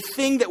to, a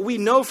thing that we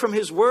know from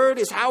His Word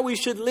is how we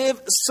should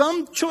live.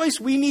 Some choice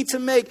we need to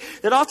make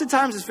that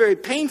oftentimes is very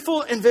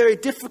painful and very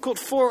difficult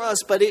for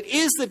us. But it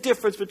is the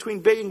difference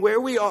between being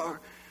where we are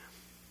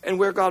and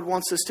where God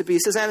wants us to be. He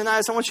says,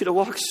 Ananias, I want you to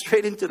walk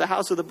straight into the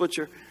house of the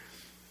butcher.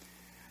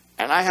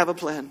 And I have a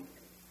plan.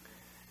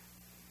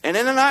 And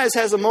Ananias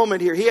has a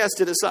moment here. He has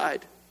to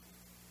decide.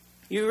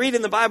 You read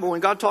in the Bible when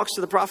God talks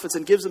to the prophets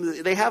and gives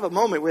them, they have a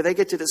moment where they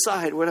get to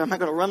decide, whether am I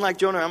going to run like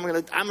Jonah, or I'm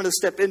going to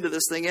step into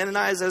this thing.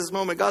 Ananias has this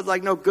moment. God's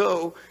like, no,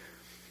 go.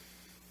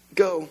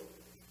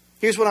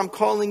 Here's what I'm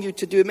calling you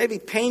to do. It may be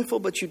painful,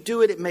 but you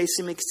do it. It may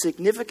seem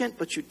insignificant,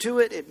 but you do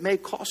it. It may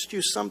cost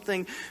you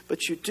something,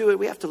 but you do it.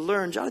 We have to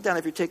learn. Jot it down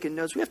if you're taking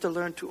notes. We have to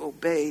learn to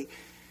obey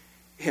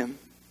Him,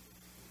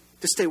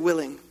 to stay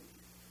willing,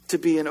 to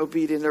be in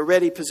obedient, a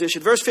ready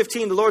position. Verse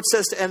 15, the Lord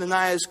says to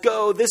Ananias,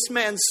 go, this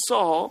man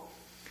Saul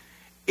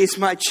is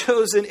my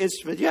chosen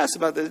instrument. You asked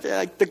about this.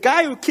 Like, the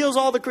guy who kills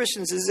all the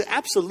Christians is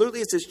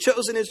absolutely, it's his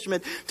chosen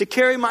instrument to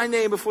carry my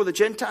name before the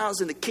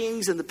Gentiles and the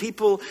kings and the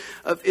people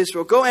of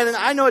Israel. Go in, and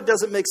I know it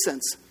doesn't make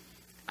sense.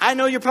 I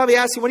know you're probably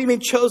asking, what do you mean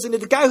chosen? The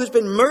guy who's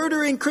been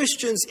murdering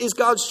Christians is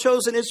God's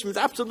chosen instrument.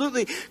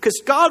 Absolutely, because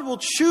God will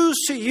choose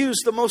to use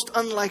the most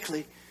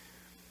unlikely.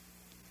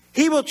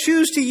 He will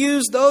choose to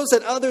use those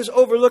that others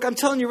overlook. I'm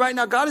telling you right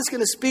now, God is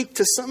going to speak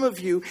to some of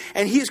you,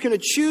 and He's going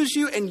to choose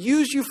you and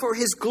use you for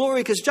His glory.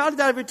 Because jot it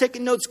down if you're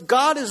taking notes,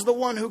 God is the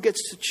one who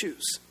gets to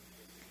choose.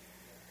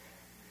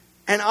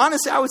 And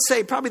honestly, I would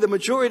say probably the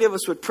majority of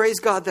us would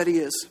praise God that He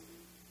is.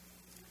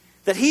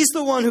 That He's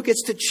the one who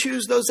gets to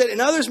choose those that,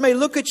 and others may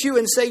look at you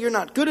and say, you're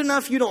not good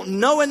enough, you don't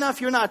know enough,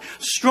 you're not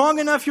strong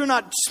enough, you're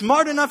not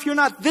smart enough, you're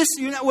not this,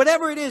 you're not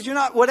whatever it is, you're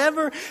not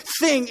whatever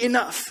thing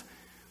enough.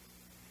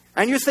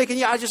 And you're thinking,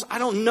 yeah, I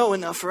don't know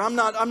enough, or I'm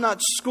not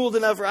schooled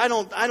enough, or I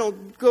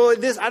don't go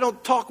this, I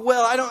don't talk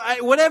well,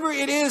 whatever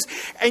it is.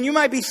 And you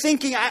might be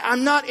thinking,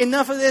 I'm not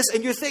enough of this.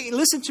 And you're thinking,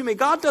 listen to me,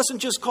 God doesn't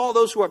just call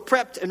those who are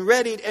prepped and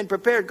readied and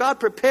prepared. God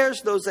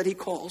prepares those that He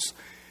calls.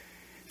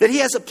 That He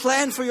has a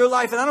plan for your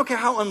life. And I don't care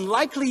how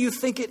unlikely you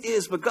think it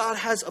is, but God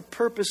has a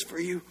purpose for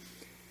you.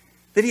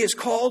 That He has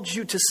called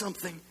you to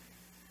something.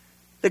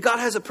 That God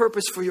has a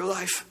purpose for your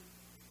life.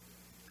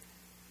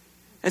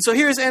 And so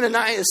here's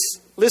Ananias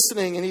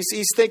listening, and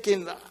he's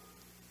thinking,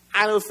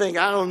 I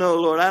don't know,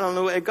 Lord, I don't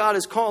know. And God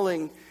is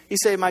calling. He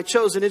said, my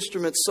chosen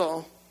instrument,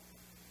 Saul.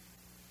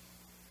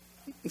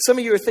 And some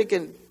of you are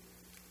thinking,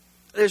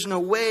 there's no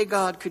way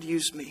God could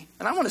use me.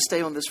 And I want to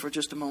stay on this for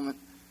just a moment.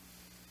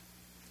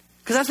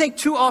 Because I think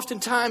too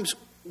often times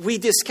we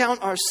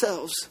discount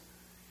ourselves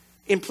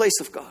in place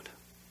of God.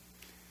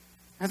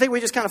 I think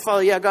we just kind of follow,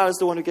 yeah, God is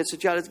the one who gets to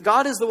choose.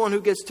 God is the one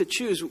who gets to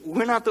choose.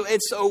 We're not the,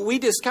 and so we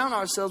discount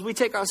ourselves. We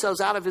take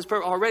ourselves out of His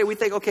purpose already. We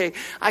think, okay,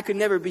 I could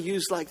never be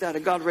used like that.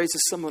 And God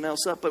raises someone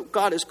else up. But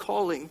God is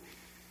calling.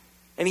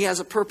 And He has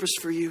a purpose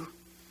for you.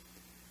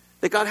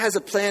 That God has a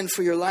plan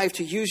for your life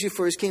to use you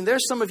for His kingdom.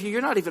 There's some of you,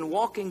 you're not even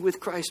walking with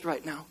Christ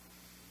right now.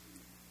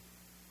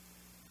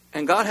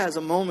 And God has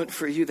a moment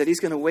for you that He's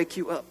going to wake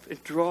you up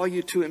and draw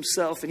you to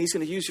Himself. And He's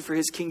going to use you for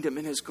His kingdom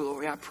and His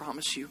glory. I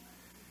promise you.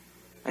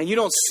 And you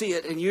don't see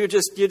it, and you're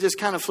just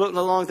kind of floating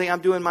along thinking,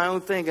 I'm doing my own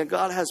thing, and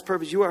God has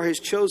purpose. You are his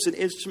chosen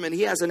instrument.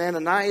 He has an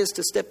Ananias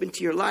to step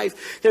into your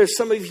life. There are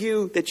some of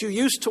you that you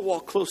used to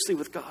walk closely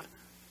with God.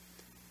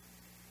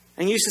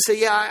 And you used to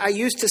say, I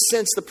used to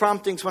sense the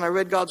promptings when I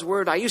read God's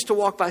word. I used to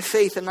walk by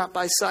faith and not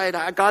by sight.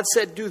 God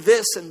said, do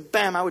this, and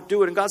bam, I would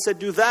do it. And God said,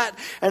 do that,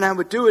 and I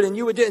would do it, and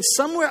you would do it. And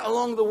somewhere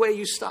along the way,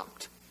 you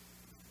stopped.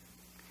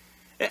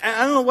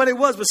 I don't know what it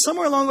was, but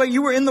somewhere along the way,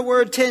 you were in the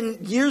Word 10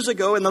 years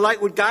ago, and the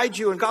light would guide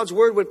you, and God's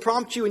Word would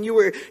prompt you, and you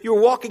were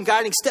walking,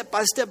 guiding step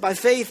by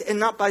faith and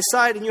not by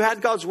sight, and you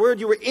had God's Word,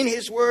 you were in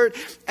His Word,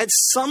 and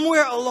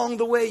somewhere along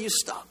the way, you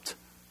stopped.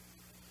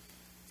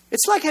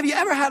 It's like, have you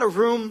ever had a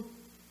room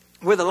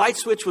where the light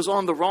switch was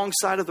on the wrong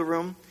side of the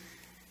room?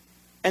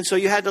 And so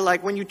you had to,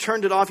 when you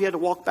turned it off, you had to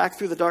walk back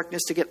through the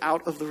darkness to get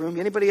out of the room.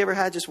 Anybody ever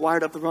had just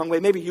wired up the wrong way?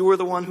 Maybe you were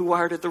the one who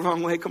wired it the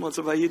wrong way. Come on,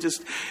 somebody,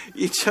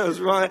 you chose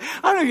wrong.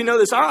 I don't know if you know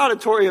this. Our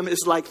auditorium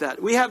is like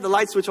that. We have the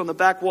light switch on the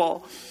back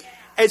wall.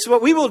 And so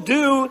what we will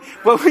do,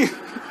 who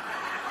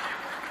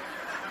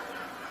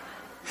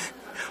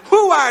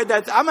wired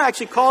that? I'm going to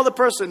actually call the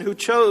person who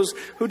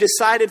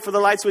decided for the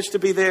light switch to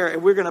be there.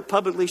 And we're going to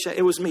publicly show.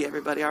 It was me,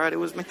 everybody. All right, it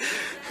was me.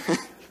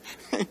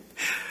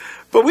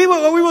 But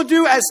what we will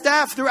do as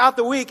staff throughout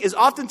the week is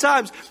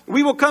oftentimes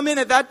we will come in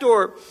at that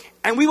door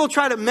and we will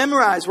try to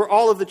memorize where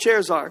all of the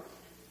chairs are.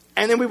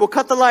 And then we will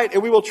cut the light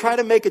and we will try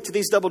to make it to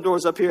these double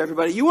doors up here,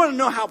 everybody. You want to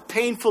know how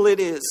painful it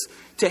is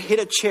to hit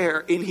a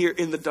chair in here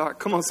in the dark.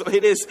 Come on, so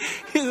it is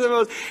the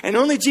most, and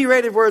only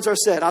G-rated words are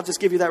said. I'll just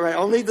give you that right.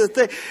 Only the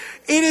thing.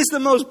 It is the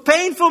most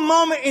painful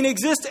moment in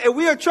existence, and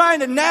we are trying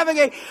to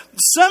navigate.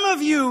 Some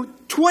of you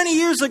 20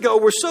 years ago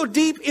were so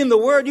deep in the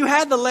Word, you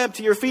had the lamp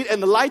to your feet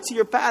and the light to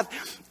your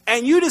path.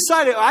 And you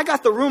decided, I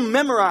got the room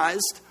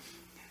memorized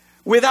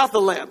without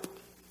the lamp.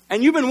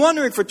 And you've been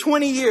wondering for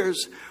 20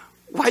 years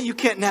why you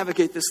can't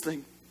navigate this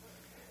thing.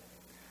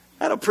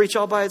 That'll preach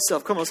all by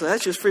itself. Come on, so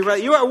that's just free.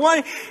 Right? You were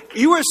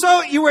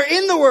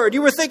in the Word.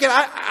 You were thinking,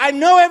 I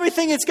know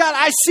everything it's got.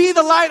 I see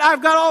the light.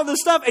 I've got all this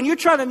stuff. And you're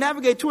trying to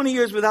navigate 20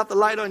 years without the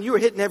light on. You were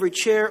hitting every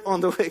chair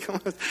on the way. Come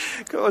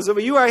on. So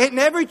you are hitting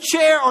every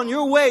chair on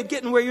your way,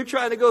 getting where you're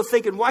trying to go,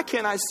 thinking, why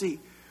can't I see?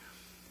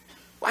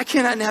 Why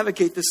can't I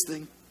navigate this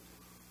thing?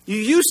 You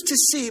used to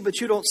see,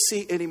 but you don't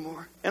see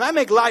anymore. And I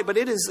make light, but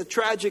it is a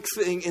tragic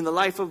thing in the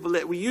life of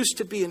Ballet. We used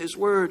to be in His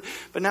Word,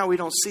 but now we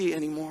don't see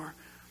anymore.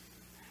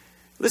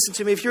 Listen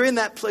to me. If you're in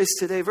that place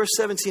today, verse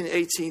 17 and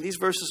 18, these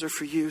verses are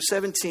for you.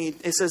 17,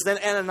 it says, Then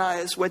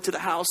Ananias went to the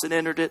house and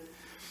entered it.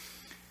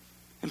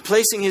 And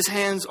placing his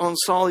hands on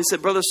Saul, he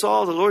said, Brother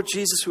Saul, the Lord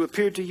Jesus, who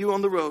appeared to you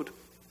on the road,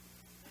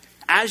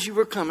 as you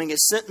were coming,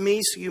 has sent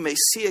me so you may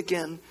see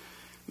again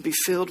and be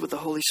filled with the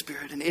Holy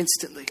Spirit. And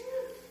instantly,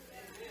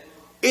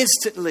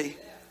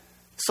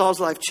 Saul's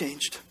life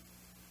changed.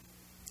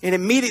 And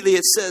immediately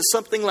it says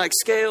something like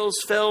scales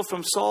fell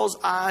from Saul's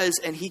eyes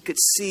and he could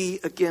see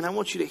again. I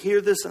want you to hear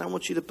this and I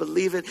want you to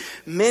believe it.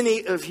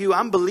 Many of you,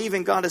 I'm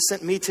believing God has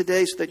sent me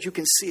today so that you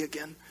can see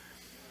again.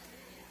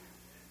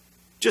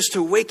 Just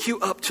to wake you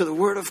up to the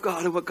Word of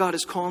God and what God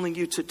is calling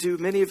you to do.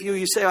 Many of you,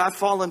 you say, I've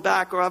fallen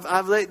back or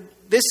I've let.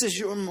 This is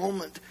your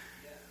moment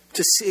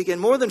to see again.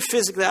 More than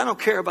physically, I don't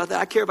care about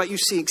that. I care about you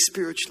seeing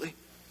spiritually.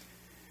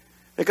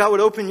 That God would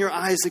open your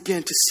eyes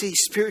again to see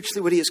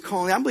spiritually what He is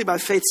calling. I believe by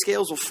faith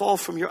scales will fall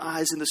from your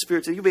eyes in the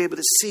Spirit. That you'll be able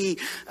to see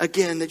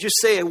again. That you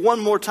say it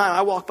one more time,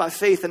 I walk by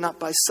faith and not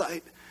by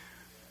sight.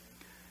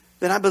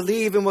 That I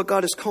believe in what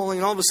God is calling.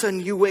 And all of a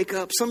sudden you wake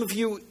up. Some of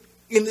you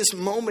in this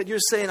moment, you're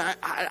saying,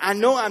 I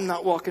know I'm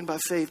not walking by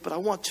faith, but I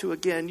want to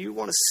again. You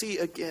want to see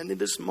again. In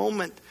this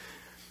moment,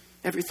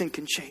 everything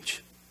can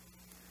change.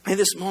 In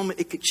this moment,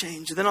 it could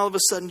change. And then all of a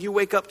sudden you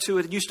wake up to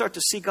it and you start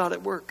to see God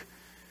at work.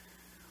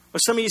 Or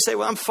some of you say,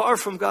 well, I'm far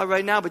from God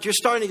right now, but you're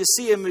starting to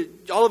see Him.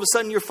 All of a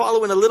sudden you're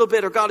following a little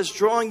bit, or God is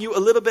drawing you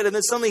a little bit. And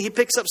then suddenly He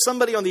picks up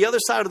somebody on the other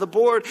side of the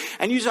board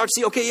and you start to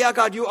see, okay, yeah,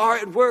 God, you are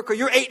at work. Or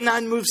your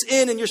 8-9 moves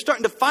in and you're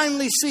starting to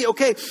finally see,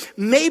 okay,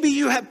 maybe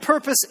you have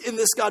purpose in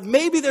this, God.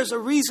 Maybe there's a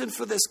reason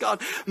for this,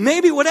 God.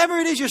 Maybe whatever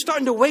it is, you're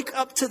starting to wake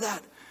up to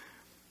that.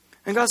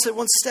 And God said,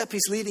 one step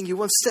He's leading you,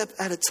 one step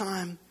at a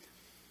time.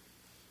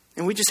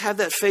 And we just have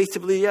that faith to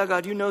believe, yeah,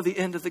 God, you know the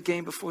end of the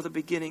game before the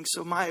beginning.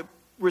 So my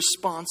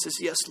response is,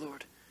 yes,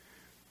 Lord,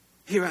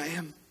 here I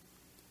am.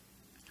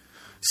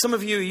 Some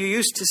of you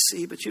used to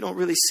see, but you don't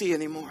really see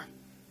anymore.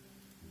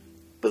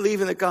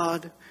 Believing that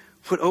God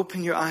would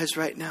open your eyes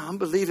right now. I'm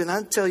believing,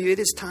 I tell you, it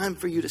is time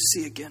for you to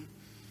see again.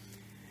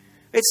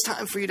 It's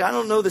time for you to, I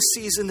don't know the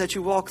season that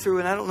you walk through,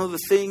 and I don't know the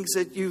things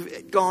that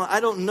you've gone. I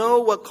don't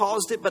know what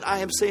caused it, but I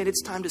am saying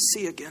it's time to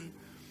see again.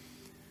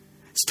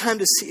 It's time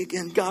to see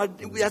again. God,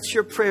 that's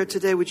your prayer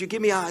today. Would you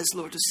give me eyes,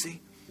 Lord, to see?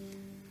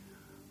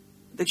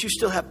 That you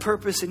still have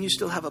purpose and you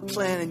still have a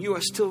plan and you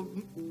are still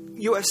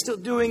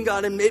doing,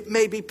 God, and it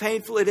may be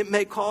painful and it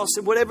may cost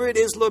and whatever it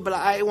is, Lord, but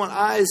I want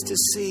eyes to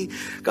see.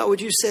 God, would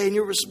you say, and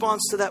your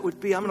response to that would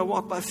be, I'm going to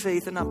walk by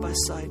faith and not by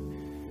sight.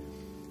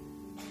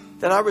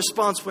 That our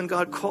response when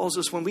God calls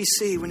us, when we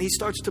see, when He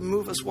starts to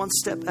move us one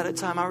step at a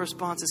time, our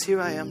response is, here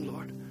I am,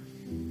 Lord.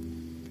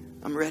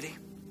 I'm ready.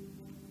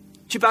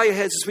 Would you bow your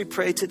heads as we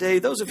pray today?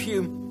 Those of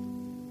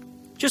you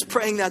just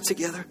praying that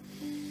together.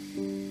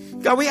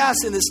 God, we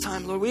ask in this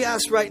time, Lord, we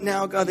ask right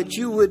now, God, that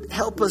you would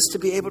help us to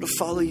be able to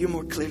follow you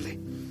more clearly.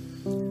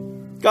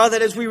 God,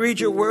 that as we read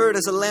your word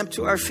as a lamp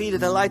to our feet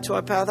and a light to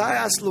our path, I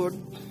ask, Lord,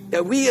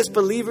 that we as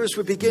believers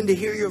would begin to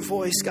hear your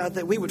voice, God,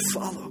 that we would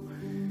follow.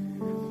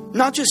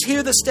 Not just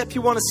hear the step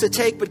you want us to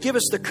take, but give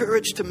us the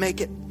courage to make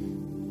it.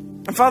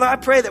 And Father, I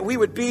pray that we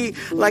would be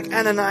like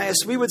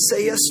Ananias. We would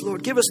say, yes,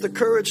 Lord, give us the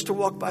courage to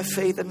walk by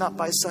faith and not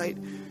by sight.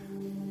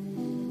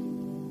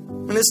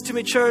 And listen to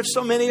me, church,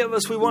 so many of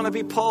us, we want to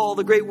be Paul,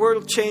 the great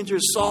world changer,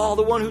 Saul,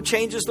 the one who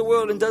changes the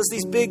world and does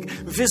these big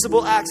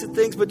visible acts and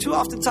things. But too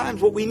often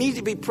times, what we need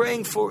to be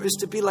praying for is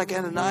to be like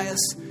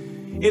Ananias,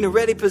 in a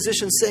ready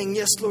position saying,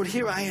 yes, Lord,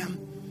 here I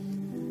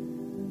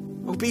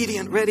am.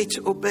 Obedient, ready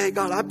to obey.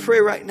 God, I pray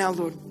right now,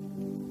 Lord,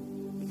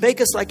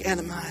 make us like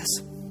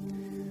Ananias.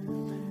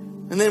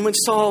 And then when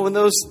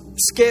those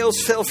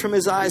scales fell from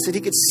his eyes that he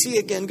could see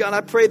again, God,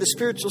 I pray the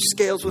spiritual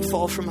scales would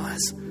fall from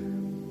eyes.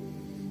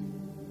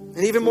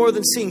 And even more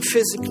than seeing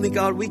physically,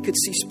 God, we could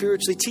see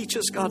spiritually. Teach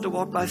us, God, to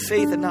walk by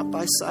faith and not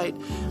by sight.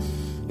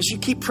 As you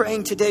keep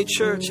praying today,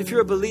 church, if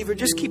you're a believer,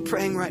 just keep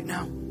praying right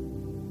now.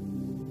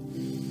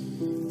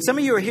 Some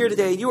of you are here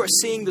today, you are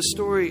seeing the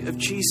story of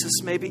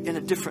Jesus maybe in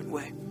a different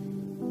way.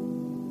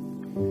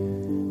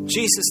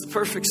 Jesus, the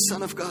perfect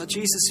Son of God,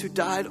 Jesus who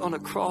died on a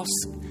cross,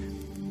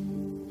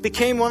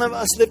 became one of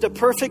us, lived a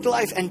perfect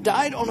life, and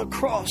died on a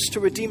cross to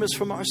redeem us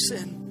from our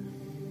sin.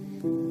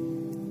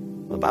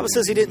 Well, the Bible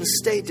says he didn't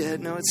stay dead.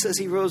 No, it says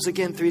he rose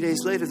again 3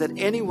 days later, that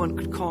anyone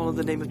could call on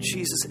the name of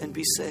Jesus and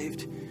be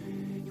saved.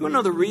 You want to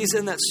know the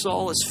reason that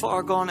Saul, as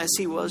far gone as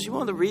he was, you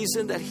want to know the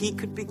reason that he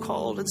could be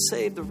called and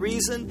saved, the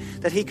reason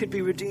that he could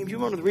be redeemed, you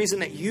want to know the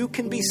reason that you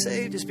can be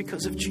saved is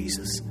because of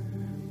Jesus.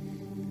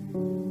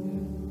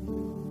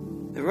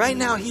 And right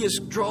now he is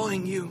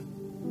drawing you.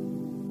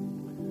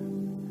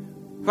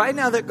 Right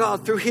now that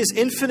God, through his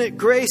infinite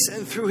grace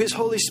and through his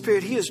Holy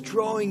Spirit, he is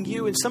drawing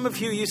you. And some of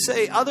you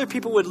say, other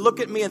people would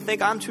look at me and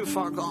think I'm too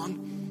far gone.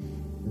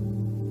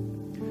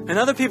 And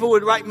other people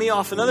would write me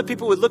off. And other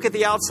people would look at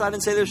the outside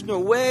and say, there's no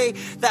way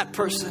that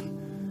person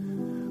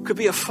could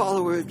be a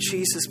follower of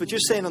Jesus. But you're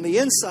saying on the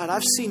inside,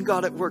 I've seen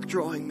God at work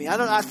drawing me.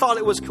 I thought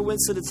it was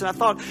coincidence. And I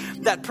thought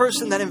that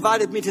person that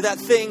invited me to that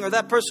thing, or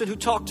that person who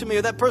talked to me,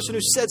 or that person who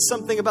said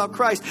something about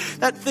Christ,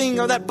 that thing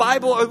or that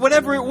Bible or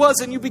whatever it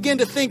was. And you begin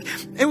to think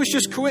it was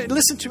just coincidence.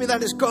 Listen to me,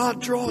 that is God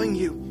drawing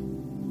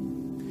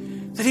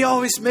you. That he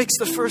always makes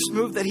the first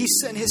move, that he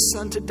sent his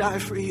son to die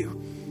for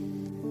you.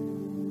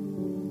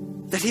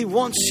 That he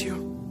wants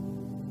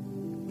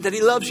you. That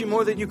he loves you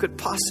more than you could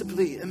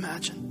possibly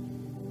imagine.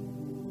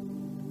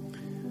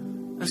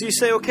 As you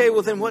say, okay,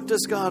 well then what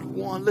does God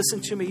want?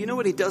 Listen to me. You know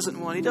what he doesn't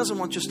want? He doesn't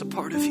want just a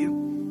part of you.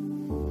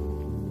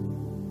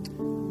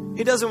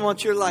 He doesn't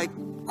want your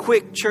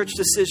quick church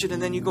decision and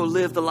then you go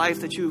live the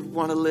life that you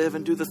want to live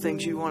and do the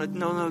things you want to.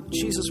 No,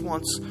 Jesus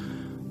wants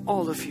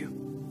all of you.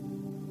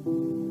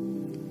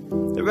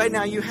 But right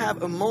now you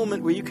have a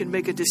moment where you can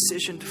make a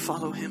decision to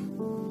follow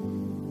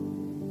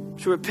him.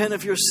 To repent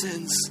of your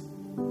sins.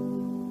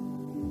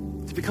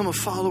 To become a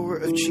follower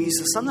of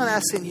Jesus. I'm not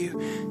asking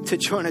you to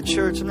join a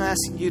church. I'm not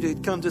asking you to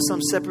come to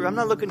some separate. I'm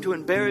not looking to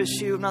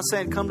embarrass you. I'm not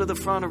saying come to the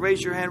front or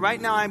raise your hand.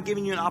 Right now I'm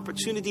giving you an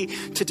opportunity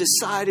to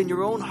decide in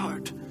your own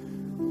heart.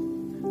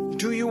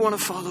 Do you want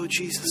to follow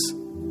Jesus?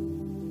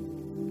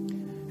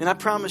 And I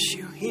promise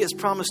you, he has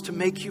promised to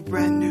make you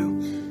brand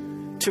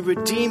new. To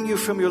redeem you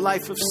from your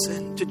life of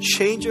sin. To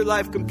change your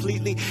life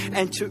completely.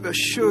 And to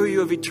assure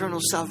you of eternal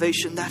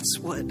salvation. That's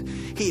what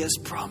he has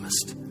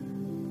promised.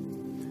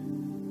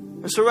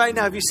 And so right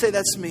now, if you say,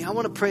 that's me, I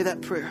want to pray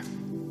that prayer.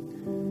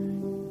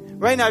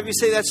 Right now, if you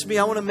say, that's me,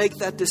 I want to make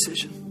that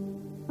decision.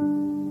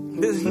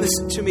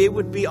 Listen to me, it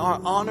would be our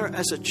honor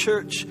as a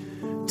church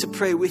to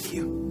pray with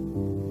you.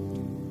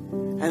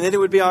 And then it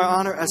would be our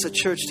honor as a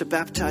church to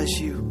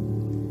baptize you.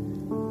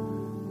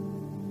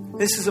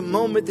 This is a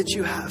moment that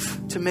you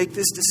have to make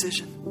this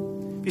decision.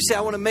 If you say,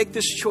 I want to make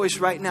this choice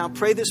right now,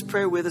 pray this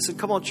prayer with us. And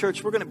come on,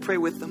 church, we're going to pray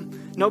with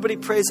them. Nobody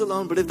prays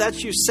alone. But if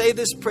that's you, say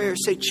this prayer.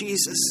 Say,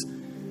 Jesus,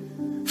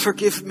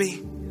 forgive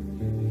me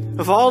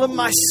of all of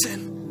my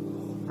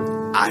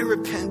sin. I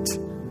repent.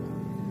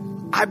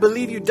 I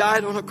believe you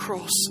died on a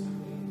cross.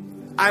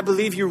 I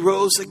believe you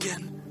rose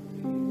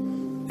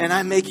again. And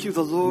I make you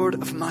the Lord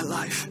of my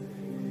life.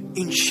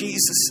 In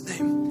Jesus'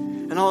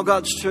 name. And all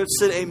God's church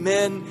said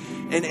amen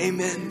and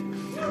amen.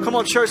 Come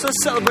on, church,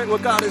 let's celebrate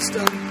what God has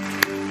done.